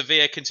of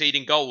Sevilla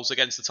conceding goals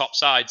against the top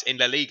sides in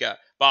La Liga,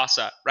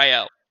 Barca,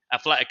 Real,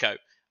 Atletico.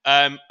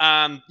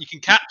 And you can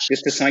catch...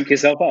 Just to psych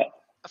yourself up?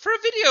 For a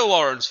video,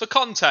 Lawrence, for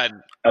content.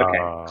 Okay.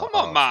 Come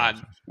on,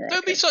 man. Right,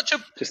 don't be such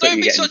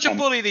a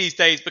bully these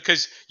days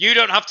because you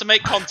don't have to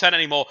make content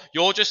anymore.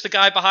 You're just the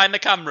guy behind the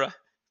camera.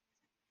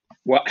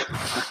 What?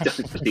 I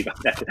don't believe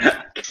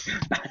that.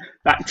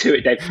 Back to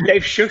it, Dave.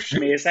 Dave shushed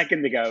me a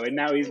second ago, and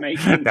now he's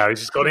making... No, he's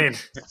just got in.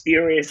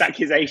 Furious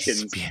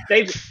accusations.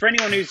 Dave, for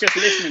anyone who's just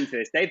listening to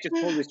this, Dave just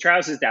pulled his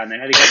trousers down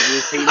and had to go to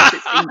the penis.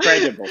 It's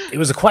incredible. It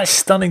was a quite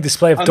stunning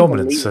display of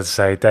dominance, I'd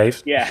say,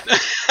 Dave. Yeah.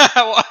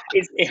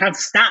 It had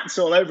stats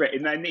all over it,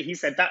 and then he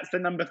said, that's the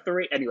number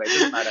 3. Anyway, it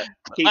doesn't matter.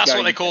 That's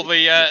what they call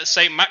the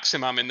St.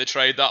 Maximum in the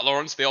trade, that,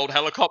 Lawrence, the old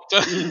helicopter.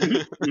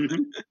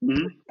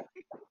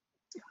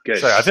 Good.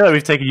 Sorry, I feel like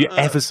we've taken you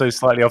ever so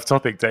slightly off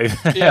topic, Dave.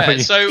 Yeah, we're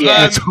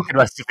talking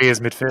about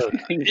Sevilla's midfield.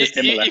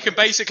 You can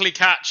basically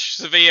catch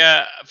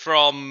Sevilla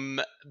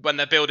from when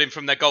they're building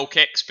from their goal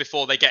kicks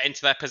before they get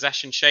into their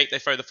possession shape. They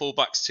throw the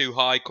fullbacks too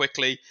high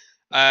quickly.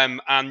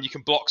 And you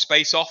can block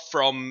space off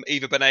from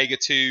Iva Banega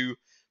to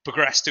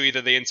progress to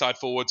either the inside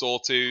forwards or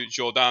to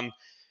Jordan.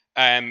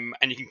 And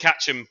you can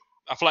catch them.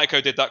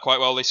 Atletico did that quite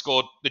well. They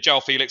scored the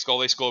João Felix goal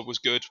they scored was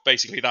good.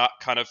 Basically that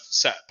kind of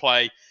set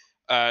play.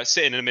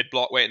 Sitting in a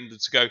mid-block waiting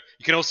to go.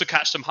 You can also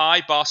catch them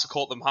high. Barca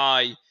caught them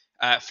high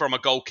from a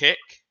goal kick.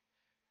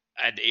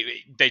 And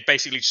they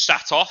basically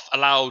sat off,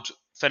 allowed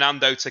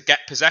Fernando to get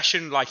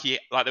possession like there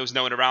was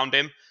no one around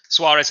him.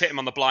 Suarez hit him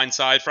on the blind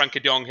side.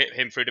 Frankie de Jong hit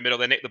him through the middle.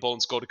 They nicked the ball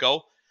and scored a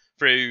goal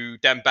through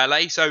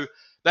Dembele. So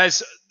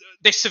there's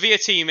this Sevilla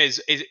team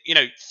is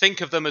think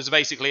of them as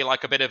basically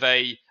like a bit of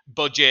a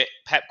budget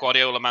Pep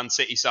Guardiola Man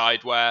City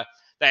side where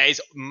there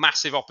is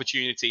massive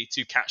opportunity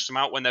to catch them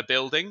out when they're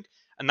building.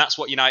 And that's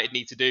what United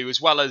need to do, as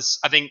well as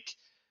I think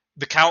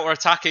the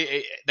counter-attack,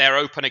 they're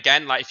open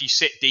again. Like if you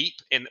sit deep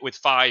with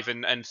 5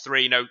 and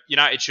 3,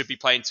 United should be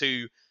playing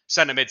 2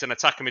 centre mids and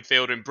attacking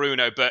midfielder and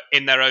Bruno, but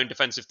in their own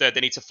defensive third,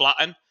 they need to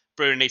flatten.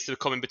 Bruno needs to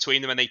come in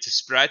between them and they need to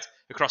spread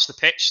across the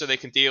pitch so they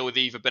can deal with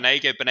either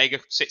Banega. Banega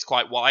sits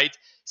quite wide,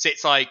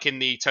 sits like in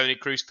the Toni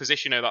Kroos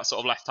position or that sort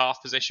of left half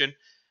position.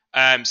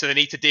 So they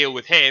need to deal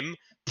with him.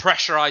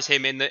 Pressurise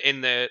him in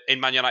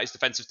Man United's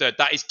defensive third.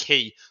 That is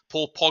key.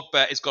 Paul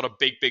Pogba has got a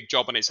big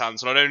got on his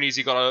hands. Not only has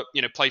he got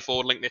to play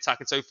forward, link the attack,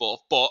 and so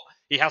forth, but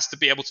he has to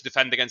be able to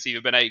defend against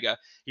Iva Banega.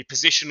 His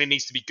positioning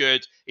needs to be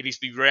good. It needs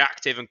to be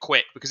reactive and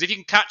quick. Because if you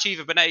can catch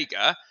Iva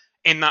Banega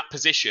in that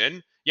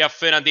position, you have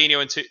Fernando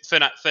and 2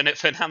 centre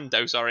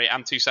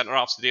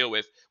halves to deal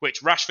with,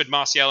 which Rashford,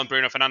 Martial, and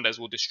Bruno Fernandes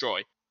will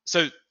destroy.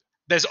 So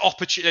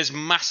there's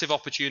massive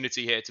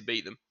opportunity here to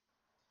beat them.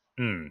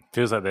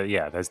 Feels like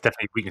there's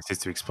definitely weaknesses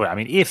to exploit. I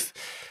mean, if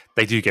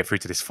they do get through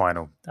to this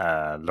final,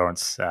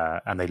 Lawrence,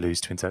 and they lose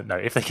to Inter,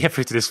 if they get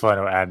through to this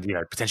final and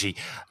potentially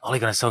Ole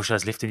Gunnar Solskjaer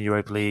is lifting the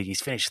Europa League,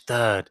 he's finished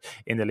 3rd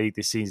in the league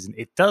this season.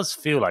 It does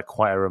feel like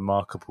quite a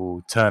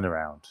remarkable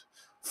turnaround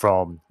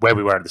from where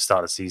we were at the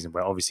start of the season,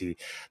 where obviously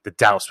the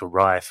doubts were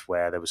rife,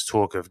 where there was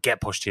talk of get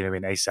Pochettino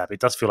in ASAP. It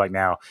does feel like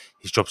now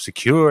his job's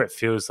secure. It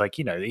feels like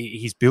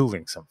he's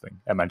building something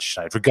at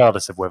Manchester United,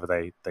 regardless of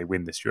whether they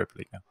win this Europa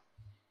League now.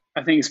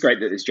 I think it's great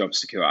that this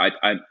job's secure. I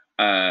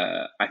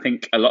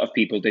think a lot of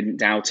people didn't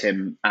doubt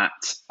him at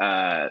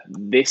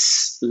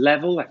this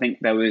level. I think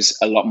there was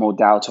a lot more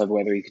doubt over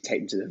whether he could take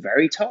them to the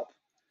very top.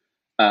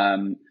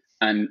 And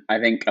I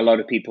think a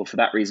lot of people, for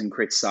that reason,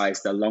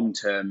 criticised the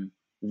long-term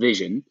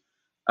vision.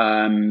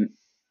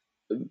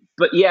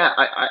 but yeah,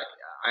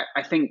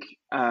 I think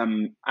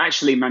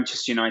actually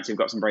Manchester United have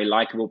got some very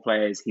likable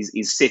players.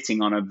 He's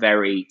sitting on a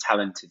very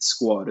talented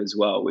squad as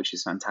well, which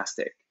is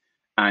fantastic,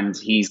 and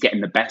he's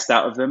getting the best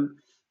out of them.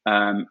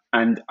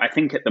 And I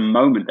think at the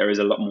moment there is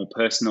a lot more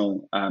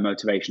personal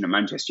motivation at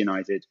Manchester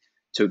United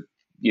to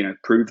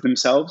prove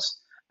themselves,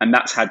 and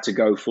that's had to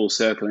go full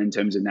circle in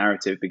terms of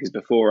narrative, because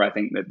before I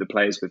think that the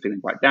players were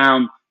feeling quite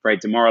down, very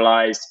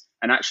demoralised,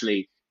 and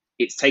actually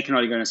it's taken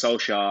Ole Gunnar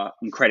Solskjaer,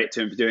 and credit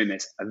to him for doing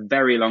this, a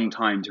very long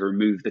time to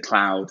remove the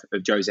cloud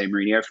of Jose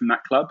Mourinho from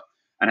that club.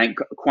 And I think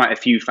quite a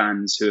few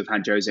fans who have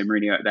had Jose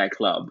Mourinho at their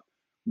club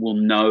will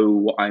know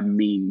what I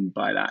mean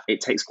by that. It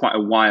takes quite a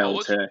while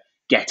to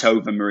get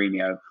over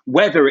Mourinho,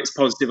 whether it's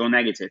positive or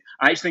negative.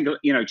 I actually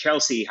think,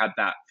 Chelsea had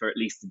that for at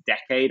least a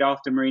decade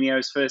after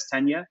Mourinho's first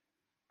tenure,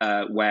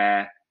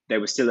 where they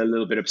were still a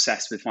little bit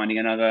obsessed with finding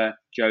another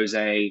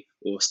Jose,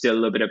 or still a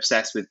little bit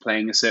obsessed with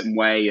playing a certain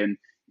way. And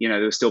there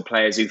were still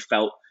players who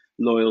felt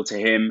loyal to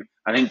him.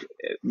 I think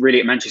really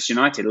at Manchester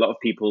United, a lot of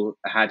people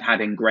had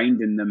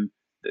ingrained in them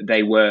that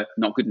they were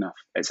not good enough,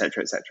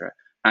 etc., etc.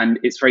 And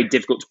it's very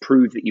difficult to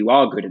prove that you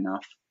are good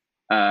enough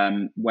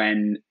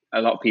when a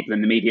lot of people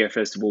in the media,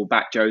 first of all,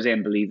 back Jose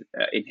and believe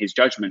in his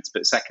judgments.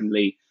 But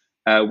secondly,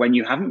 when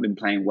you haven't been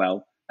playing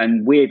well.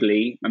 And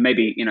weirdly, and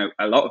maybe,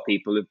 a lot of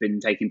people have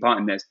been taking part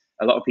in this,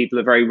 a lot of people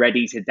are very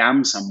ready to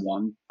damn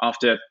someone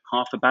after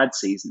half a bad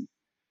season,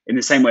 in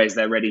the same way as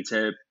they're ready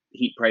to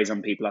heap praise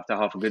on people after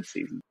half a good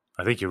season.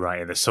 I think you're right.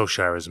 And the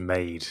Solskjaer has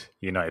made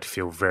United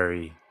feel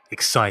very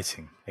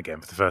exciting again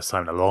for the first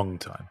time in a long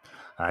time.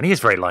 And he is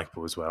very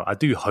likeable as well. I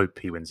do hope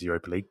he wins the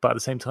Europa League. But at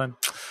the same time,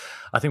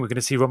 I think we're going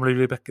to see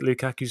Romelu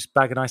Lukaku's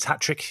bag a nice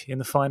hat-trick in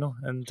the final.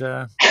 And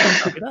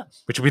that'll be that,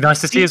 which will be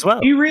nice to see as well.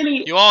 You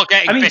are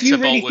getting bitter,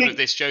 Boltwood, with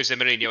this Jose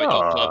Mourinho at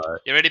your club.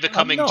 You're really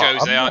becoming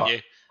Jose, aren't you?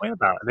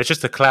 There's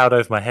just a cloud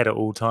over my head at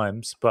all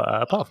times, but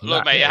apart from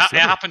that, mate, it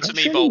happened to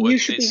me, Boltwood.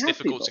 It's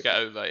difficult to get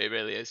over. It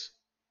really is.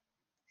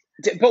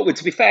 But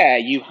to be fair,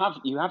 you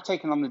have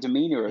taken on the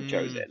demeanour of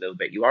Jose a little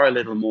bit. You are a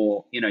little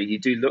more, you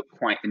do look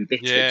quite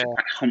embittered,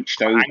 quite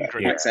hunched over,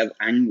 quite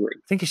angry.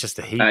 I think it's just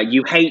the heat.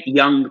 You hate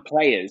young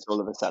players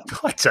all of a sudden.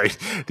 I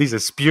don't. These are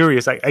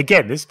spurious.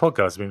 Again, this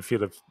podcast has been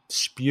filled of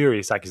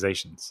spurious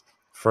accusations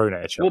thrown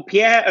at each other. Well,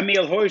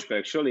 Pierre-Emile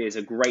Højbjerg surely is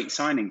a great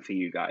signing for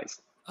you guys.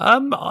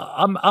 I'm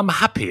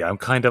happy. I'm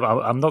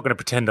not going to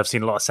pretend I've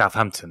seen a lot of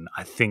Southampton.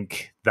 I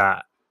think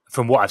that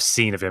from what I've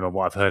seen of him and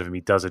what I've heard of him,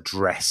 he does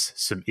address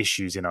some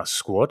issues in our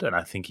squad, and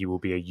I think he will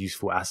be a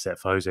useful asset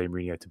for Jose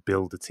Mourinho to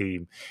build the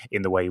team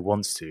in the way he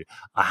wants to.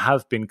 I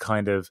have been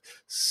kind of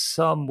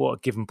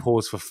somewhat given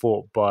pause for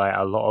thought by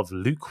a lot of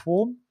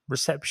lukewarm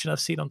reception I've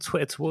seen on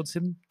Twitter towards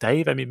him.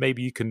 Dave, I mean,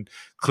 maybe you can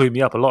clue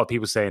me up. A lot of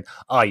people saying,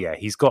 "Oh yeah,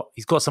 he's got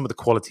some of the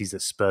qualities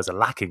that Spurs are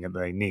lacking and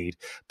they need,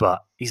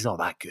 but he's not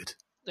that good."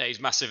 Yeah,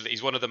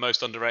 he's one of the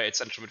most underrated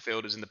central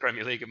midfielders in the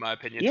Premier League, in my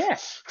opinion. Yeah.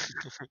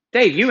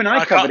 Dave, you and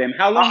I covered him.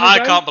 How long ago? I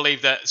can't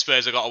believe that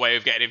Spurs have got away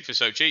with getting him for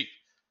so cheap.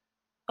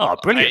 Oh,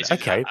 brilliant.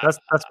 Okay, that's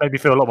made me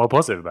feel a lot more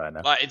positive about it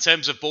now. Like, in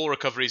terms of ball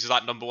recoveries, he's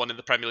like number one in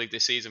the Premier League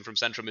this season from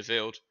central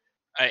midfield.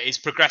 His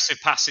progressive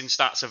passing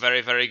stats are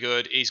very, very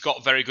good. He's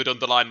got very good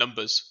underlying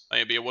numbers.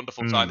 It'd be a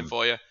wonderful signing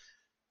for you.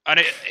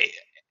 And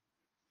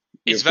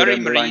it's very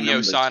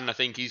Mourinho signing, I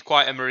think. He's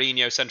quite a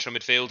Mourinho central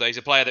midfielder. He's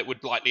a player that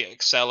would likely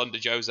excel under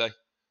Jose.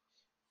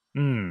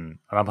 And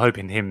I'm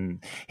hoping him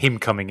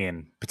coming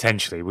in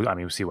potentially. I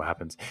mean, we'll see what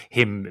happens.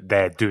 Him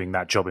there doing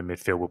that job in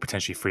midfield will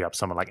potentially free up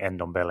someone like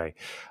Ndombele,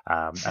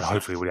 and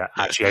hopefully we're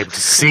actually able to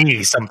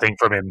see something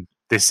from him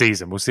this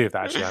season. We'll see if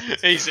that actually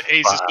happens. He's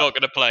just not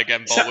going to play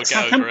again. Ball. We'll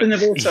get over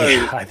it.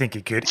 Also, I think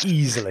he could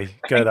easily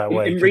go that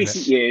way. In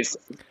recent years,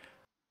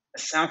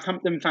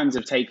 Southampton fans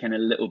have taken a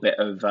little bit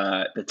of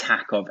the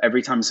tack of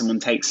every time someone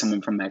takes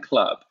someone from their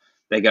club,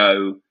 they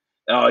go,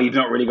 "Oh, you've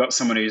not really got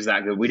someone who's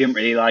that good. We didn't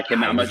really like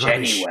him that much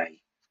anyway."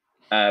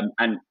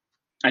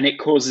 And it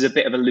causes a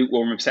bit of a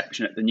lukewarm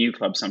reception at the new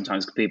club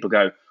sometimes, because people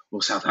go,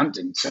 "Well,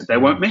 Southampton said they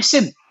won't miss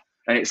him."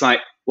 And it's like,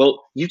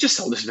 well, you just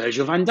told us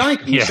Virgil van Dijk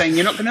and you're saying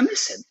you're not going to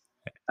miss him.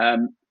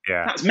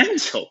 That's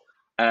mental.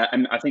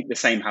 And I think the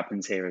same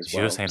happens here as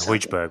well. You're saying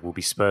Højbjerg will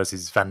be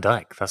Spurs' Van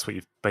Dijk. That's what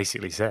you've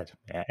basically said.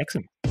 Yeah,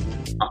 excellent.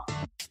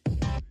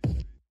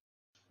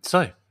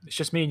 So, it's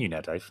just me and you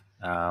now, Dave.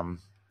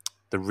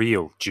 The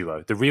real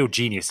duo, the real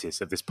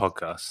geniuses of this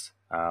podcast.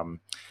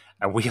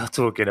 And we are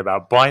talking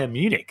about Bayern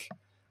Munich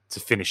to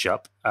finish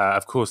up.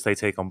 Of course, they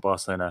take on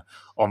Barcelona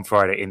on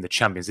Friday in the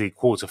Champions League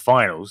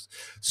quarterfinals.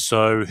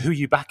 So who are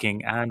you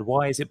backing and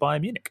why is it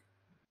Bayern Munich?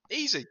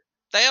 Easy.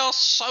 They are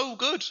so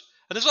good.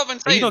 And that's what I've been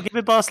saying. Are you not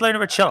giving Barcelona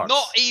a chance?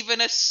 Not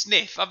even a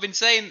sniff. I've been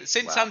saying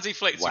since Hansi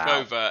Flick took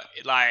over,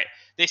 like,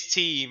 this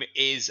team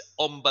is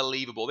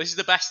unbelievable. This is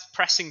the best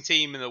pressing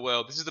team in the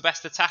world. This is the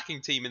best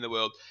attacking team in the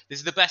world. This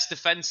is the best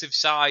defensive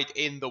side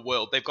in the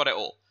world. They've got it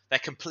all. They're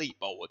complete,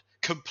 Boltwood.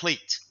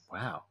 Complete.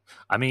 Wow.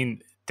 I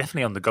mean,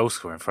 definitely on the goal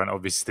scoring front.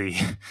 Obviously,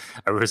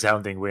 a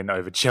resounding win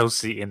over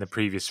Chelsea in the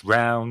previous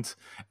round.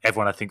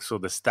 Everyone, I think, saw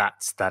the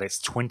stats that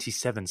it's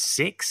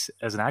 27-6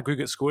 as an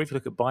aggregate score if you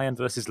look at Bayern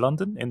versus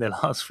London in their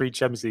last 3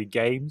 Champions League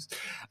games.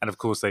 And of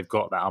course, they've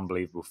got that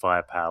unbelievable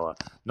firepower,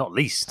 not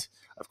least,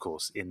 of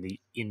course, in the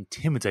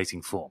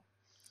intimidating form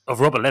of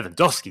Robert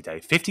Lewandowski,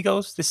 Dave. 50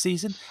 goals this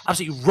season?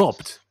 Absolutely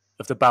robbed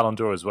of the Ballon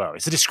d'Or as well.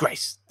 It's a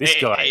disgrace. This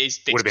guy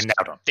would have been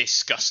nailed on.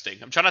 Disgusting.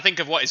 I'm trying to think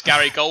of what his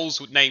Gary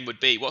Goals name would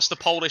be. What's the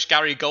Polish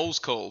Gary Goals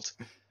called?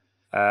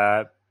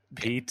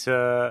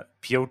 Piotr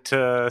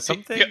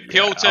something?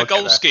 Piotr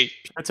Golski.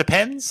 Piotr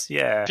Pens?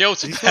 Yeah.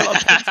 Piotr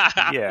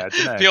Yeah, I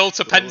don't know.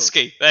 Piotr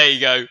Pensky. There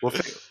you go.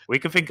 We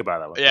can think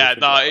about that one. Yeah,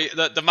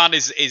 the man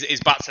is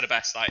back to the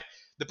best. Like,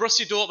 the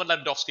Borussia Dortmund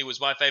Lewandowski was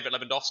my favourite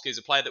Lewandowski as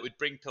a player that would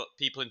bring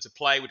people into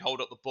play, would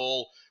hold up the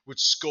ball, would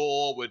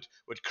score, would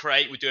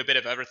create, would do a bit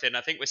of everything.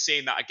 I think we're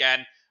seeing that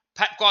again.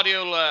 Pep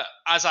Guardiola,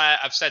 as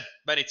I've said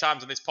many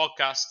times on this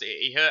podcast,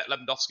 he hurt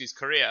Lewandowski's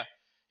career.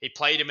 He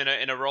played him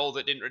in a role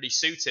that didn't really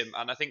suit him,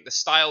 and I think the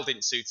style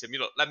didn't suit him.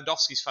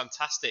 Lewandowski's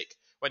fantastic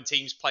when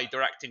teams play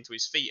direct into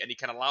his feet, and he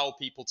can allow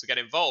people to get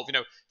involved.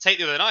 Take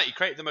the other night, he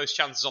created the most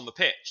chances on the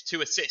pitch,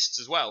 2 assists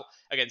as well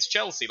against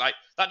Chelsea. Like,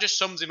 that just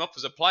sums him up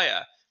as a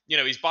player.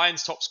 He's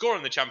Bayern's top scorer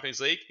in the Champions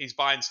League. He's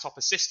Bayern's top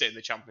assister in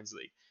the Champions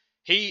League.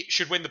 He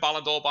should win the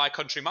Ballon d'Or by a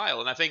country mile.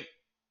 And I think,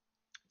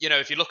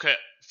 if you look at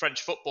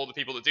French football, the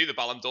people that do the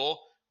Ballon d'Or,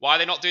 why are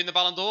they not doing the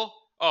Ballon d'Or?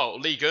 Oh,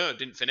 Ligue 1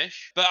 didn't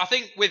finish. But I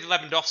think with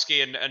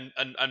Lewandowski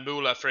and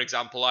Müller, for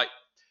example, like,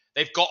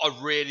 they've got a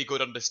really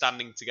good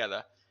understanding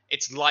together.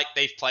 It's like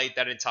they've played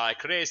their entire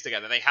careers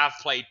together. They have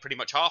played pretty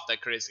much half their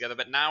careers together,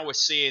 but now we're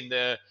seeing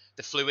the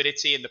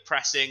fluidity and the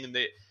pressing and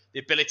the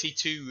ability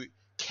to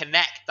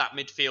connect that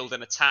midfield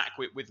and attack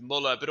with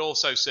Muller, but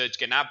also Serge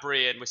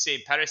Gnabry, and we're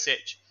seeing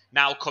Perisic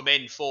now come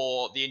in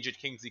for the injured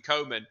Kingsley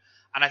Coman.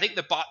 And I think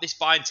this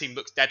Bayern team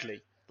looks deadly.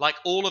 Like,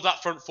 all of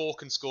that front four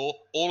can score,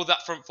 all of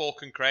that front four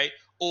can create,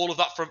 all of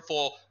that front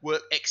four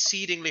work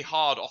exceedingly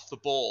hard off the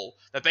ball.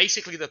 They're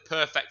basically the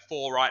perfect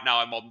four right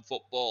now in modern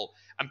football.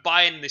 And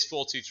Bayern in this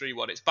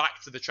 4-2-3-1, it's back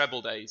to the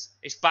treble days.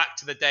 It's back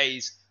to the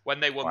days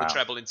when they won the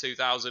treble in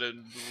 2000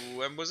 and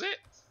when was it?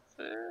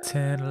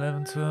 10,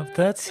 11, 12,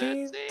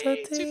 13.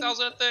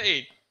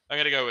 2013. I'm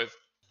going to go with.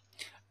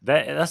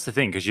 That's the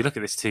thing, because you look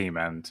at this team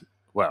and,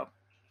 well,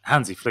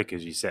 Hansi Flick,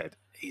 as you said,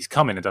 he's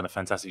come in and done a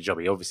fantastic job.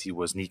 He obviously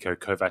was Niko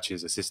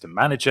Kovac's assistant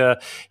manager.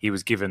 He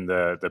was given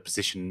the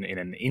position in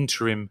an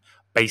interim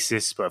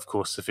basis, but of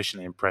course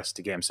sufficiently impressed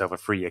to get himself a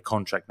 3-year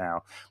contract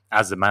now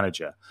as the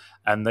manager.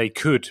 And they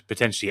could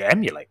potentially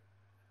emulate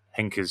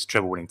Henke's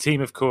treble-winning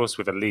team, of course,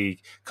 with a League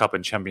Cup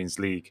and Champions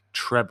League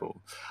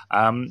treble.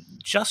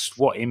 Just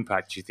what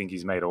impact do you think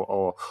he's made,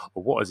 or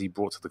what has he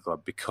brought to the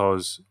club?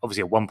 Because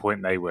obviously at one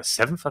point they were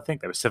 7th, I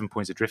think. They were 7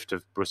 points adrift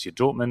of Borussia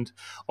Dortmund.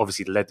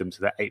 Obviously led them to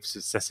their 8th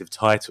successive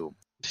title.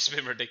 It's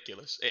been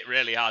ridiculous. It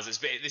really has.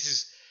 This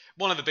is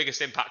one of the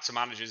biggest impacts a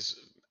manager's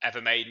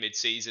ever made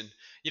mid-season.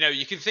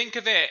 You can think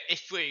of it,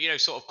 if we,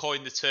 sort of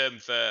coined the term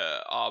for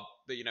our,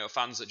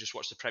 fans that just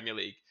watch the Premier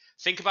League.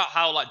 Think about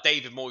how, like,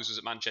 David Moyes was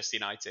at Manchester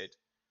United.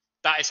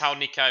 That is how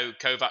Niko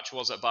Kovac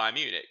was at Bayern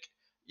Munich.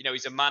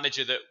 He's a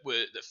manager that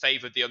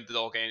favoured the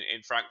underdog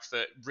in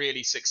Frankfurt,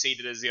 really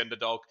succeeded as the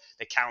underdog.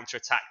 They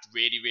counter-attacked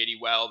really, really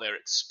well. They're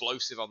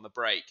explosive on the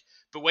break.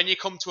 But when you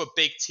come to a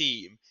big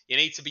team, you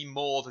need to be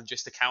more than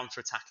just a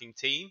counter-attacking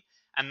team.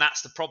 And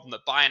that's the problem,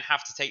 that Bayern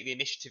have to take the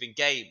initiative in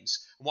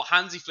games. And what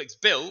Hansi Flick's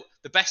built,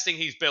 the best thing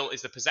he's built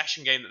is the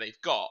possession game that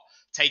they've got,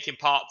 taking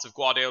parts of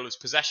Guardiola's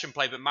possession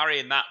play, but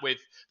marrying that with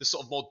the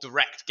sort of more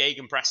direct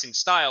gegenpressing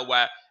style,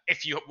 where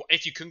if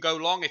you can go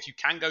long, if you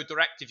can go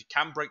direct, if you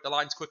can break the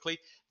lines quickly,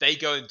 they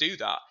go and do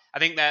that. I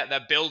think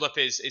their build-up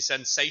is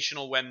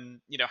sensational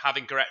when,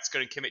 having Goretzka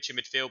and Kimmich in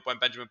midfield, when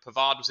Benjamin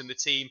Pavard was in the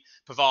team,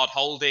 Pavard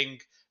holding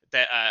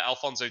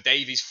Alphonso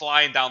Davies,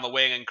 flying down the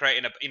wing and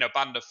creating a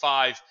band of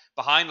 5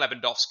 behind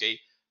Lewandowski.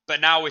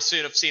 But now we're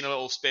sort of seeing a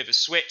little bit of a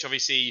switch.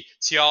 Obviously,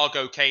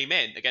 Thiago came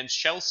in against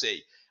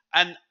Chelsea,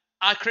 and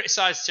I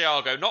criticised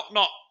Thiago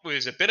not with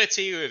his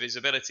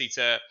ability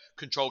to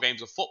control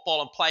games of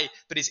football and play,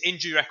 but his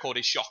injury record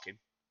is shocking.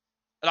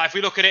 Like, if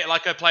we look at it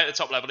like a player at the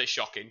top level, it's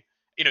shocking.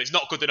 It's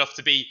not good enough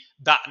to be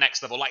that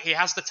next level. Like, he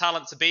has the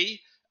talent to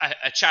be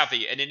a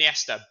Xavi, an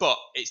Iniesta, but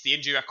it's the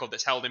injury record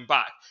that's held him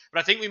back. But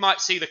I think we might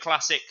see the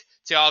classic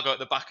Thiago at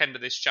the back end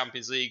of this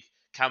Champions League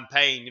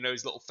campaign.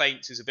 His little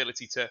feints, his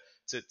ability to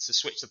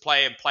switch the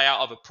play and play out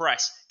of a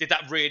press. Did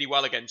that really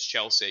well against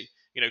Chelsea.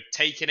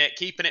 Taking it,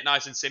 keeping it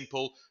nice and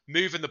simple,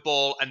 moving the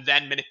ball, and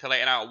then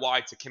manipulating out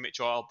wide to Kimmich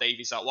or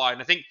Davies out wide.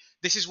 And I think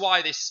this is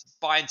why this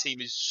Bayern team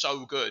is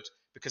so good,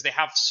 because they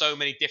have so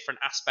many different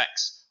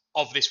aspects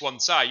of this one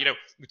side.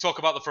 We talk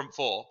about the front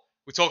four,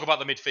 we talk about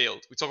the midfield,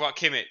 we talk about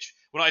Kimmich.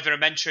 We're not even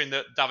mentioning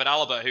that David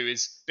Alaba, who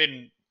has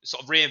been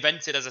sort of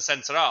reinvented as a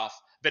centre-half,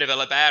 a bit of a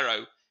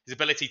libero. His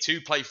ability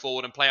to play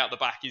forward and play out the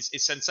back is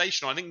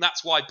sensational. I think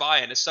that's why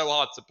Bayern is so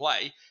hard to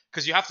play,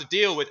 because you have to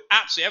deal with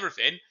absolutely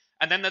everything,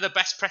 and then they're the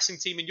best pressing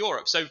team in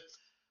Europe. So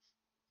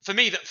For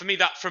me,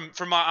 that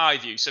from my eye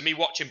view, so me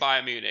watching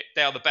Bayern Munich,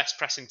 they are the best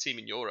pressing team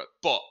in Europe.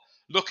 But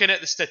looking at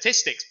the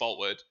statistics,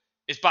 Boltwood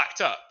is backed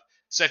up.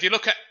 So if you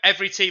look at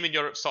every team in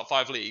Europe's top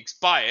 5 leagues,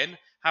 Bayern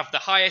have the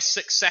highest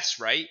success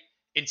rate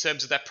in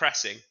terms of their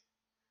pressing.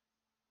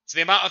 So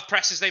the amount of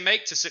presses they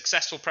make to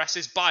successful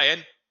presses,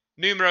 Bayern,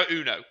 numero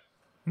uno.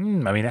 I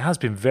mean, it has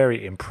been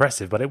very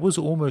impressive, but it was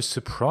almost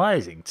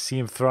surprising to see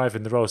him thrive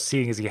in the role,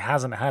 seeing as he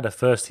hasn't had a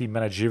first-team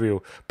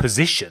managerial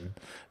position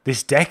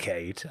this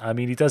decade. I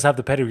mean, he does have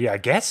the pedigree, I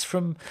guess,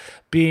 from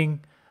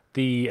being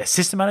the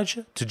assistant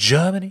manager to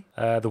Germany,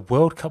 the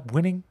World Cup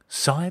winning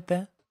side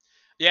there.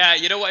 Yeah,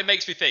 you know what it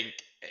makes me think?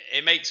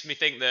 It makes me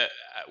think that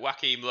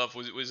Joachim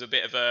Löw was a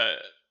bit of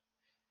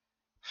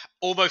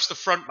almost the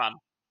front man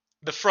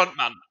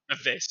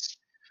of this.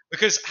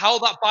 Because how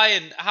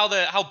Bayern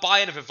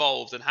have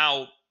evolved and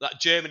how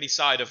that Germany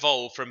side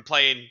evolved from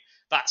playing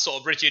that sort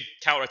of rigid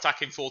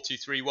counter-attacking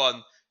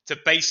 4-2-3-1 to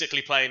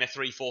basically playing a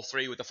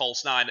 3-4-3 with a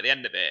false 9 at the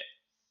end of it.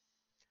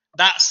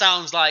 That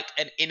sounds like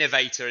an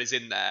innovator is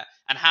in there,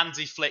 and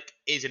Hansi Flick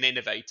is an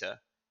innovator.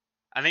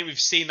 I think we've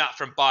seen that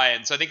from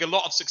Bayern. So I think a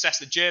lot of success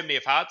that Germany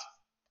have had,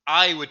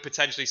 I would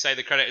potentially say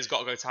the credit has got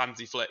to go to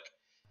Hansi Flick.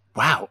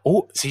 Wow.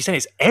 Oh, so you're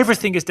saying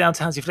everything is down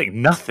to Hansi Flick,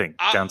 nothing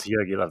down to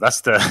Jurgen Löw. That's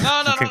the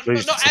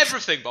conclusion. No, not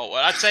everything,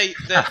 Boltwood. I'd say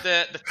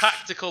the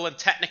tactical and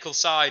technical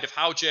side of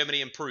how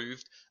Germany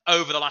improved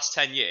over the last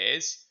 10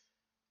 years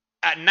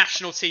at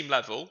national team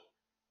level,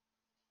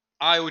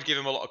 I would give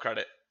him a lot of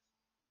credit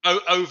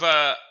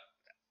over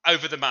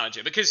the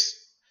manager. Because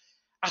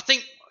I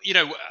think,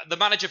 the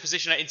manager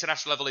position at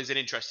international level is an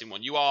interesting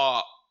one. You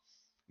are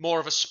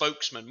more of a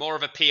spokesman, more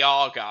of a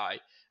PR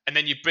guy. And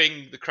then you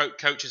bring the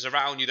coaches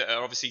around you that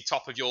are obviously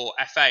top of your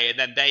FA, and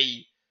then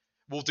they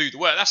will do the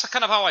work. That's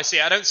kind of how I see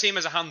it. I don't see him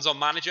as a hands-on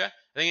manager.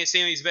 I think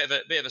he's a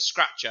bit of a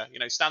scratcher.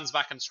 Stands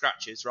back and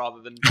scratches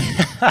rather than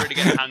really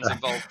getting hands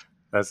involved.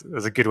 That's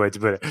a good way to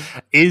put it.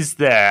 Is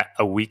there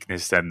a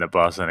weakness then that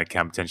Barcelona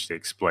can potentially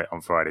exploit on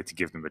Friday to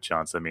give them a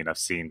chance? I mean, I've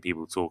seen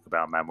people talk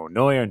about Manuel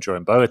Neuer and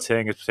Jerome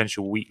Boateng as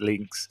potential weak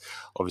links.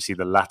 Obviously,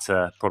 the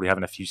latter probably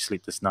having a few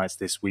sleepless nights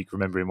this week,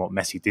 remembering what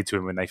Messi did to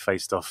him when they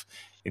faced off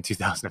in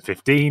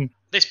 2015.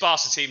 This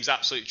Barca team's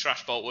absolute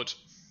trash, Boltwood.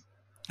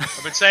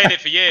 I've been saying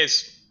it for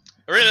years.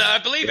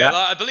 I believe it.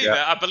 I believe it.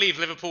 I believe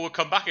Liverpool would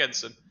come back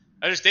against them.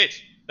 I just did.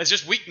 There's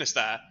just weakness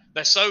there.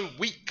 They're so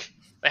weak.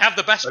 They have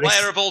the best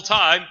player of all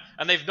time,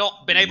 and they've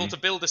not been able to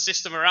build a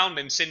system around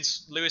him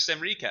since Luis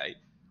Enrique.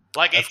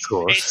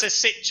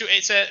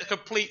 It's a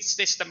complete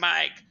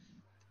systematic,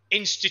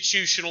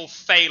 institutional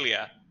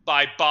failure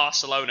by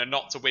Barcelona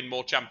not to win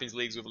more Champions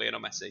Leagues with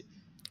Lionel Messi.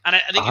 And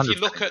I think 100%. If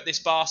you look at this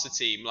Barca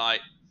team,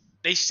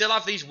 they still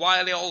have these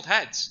wily old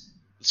heads.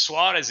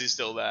 Suarez is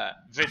still there.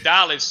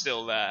 Vidal is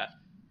still there.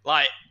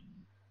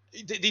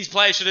 These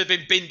players should have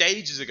been binned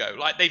ages ago.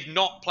 They've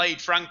not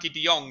played Frankie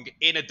de Jong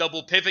in a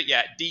double pivot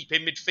yet, deep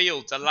in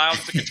midfield, to allow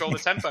him to control the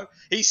tempo.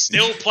 He's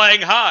still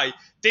playing high.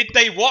 Did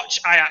they watch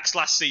Ajax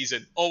last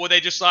season, or were they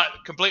just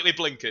completely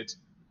blinkered?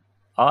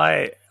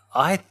 I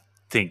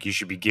think you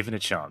should be given a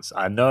chance.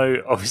 I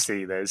know,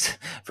 obviously, there's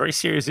very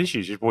serious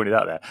issues you pointed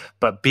out there,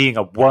 but being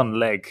a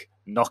one-leg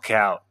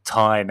knockout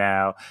tie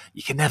now,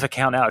 you can never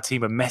count out a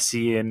team of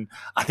Messi in.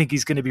 I think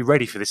he's going to be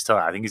ready for this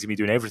tie. I think he's going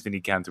to be doing everything he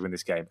can to win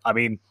this game. I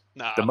mean,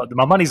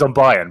 my money's on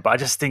Bayern, but I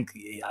just think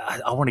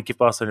I want to give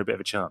Barcelona a bit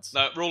of a chance.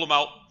 No, rule them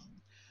out.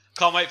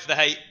 Can't wait for the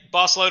hate.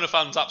 Barcelona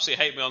fans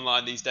absolutely hate me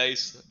online these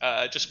days,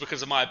 just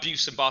because of my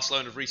abuse in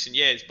Barcelona of recent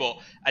years, but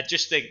I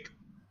just think,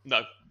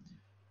 no.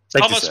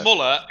 Thomas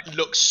Muller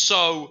looks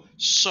so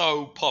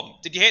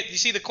pumped. Did you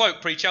see the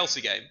quote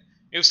pre-Chelsea game?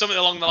 It was something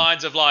along the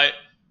lines of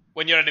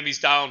when your enemy's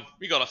down,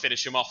 you got to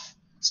finish them off.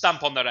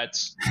 Stamp on their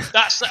heads.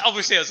 That's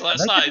obviously it's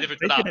slightly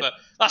different to that, but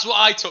that's what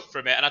I took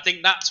from it. And I think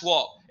that's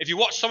what, if you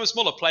watch Thomas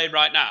Muller playing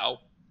right now,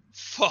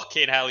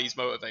 fucking hell, he's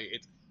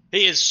motivated.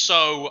 He is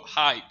so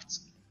hyped.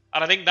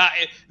 And I think that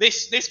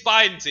this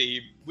Bayern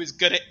team was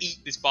going to eat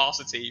this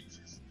Barca team.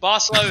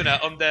 Barcelona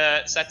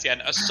under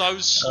Setien are so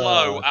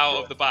slow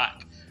out of the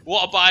back.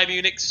 What are Bayern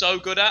Munich so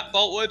good at,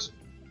 Boltwood?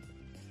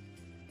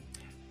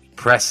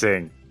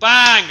 Pressing.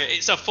 Bang!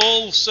 It's a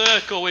full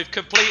circle. We've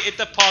completed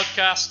the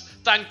podcast.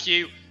 Thank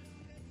you.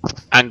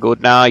 And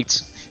good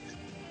night.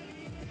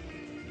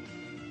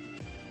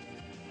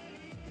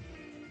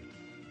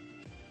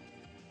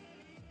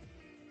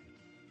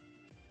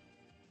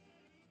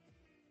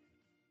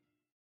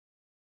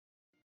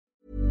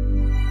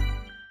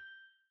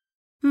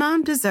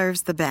 Mom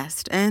deserves the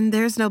best, and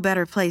there's no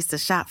better place to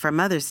shop for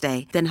Mother's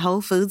Day than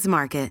Whole Foods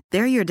Market.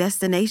 They're your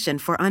destination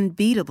for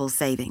unbeatable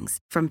savings,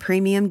 from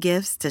premium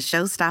gifts to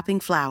show-stopping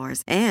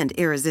flowers and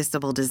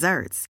irresistible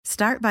desserts.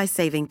 Start by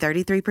saving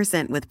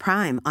 33% with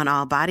Prime on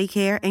all body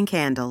care and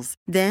candles.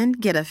 Then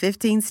get a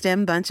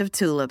 15-stem bunch of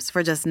tulips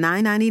for just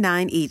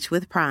 $9.99 each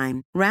with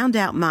Prime. Round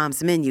out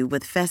Mom's menu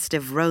with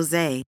festive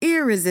rosé,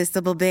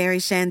 irresistible berry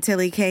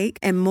chantilly cake,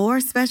 and more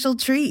special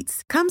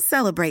treats. Come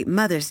celebrate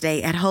Mother's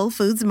Day at Whole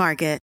Foods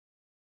Market.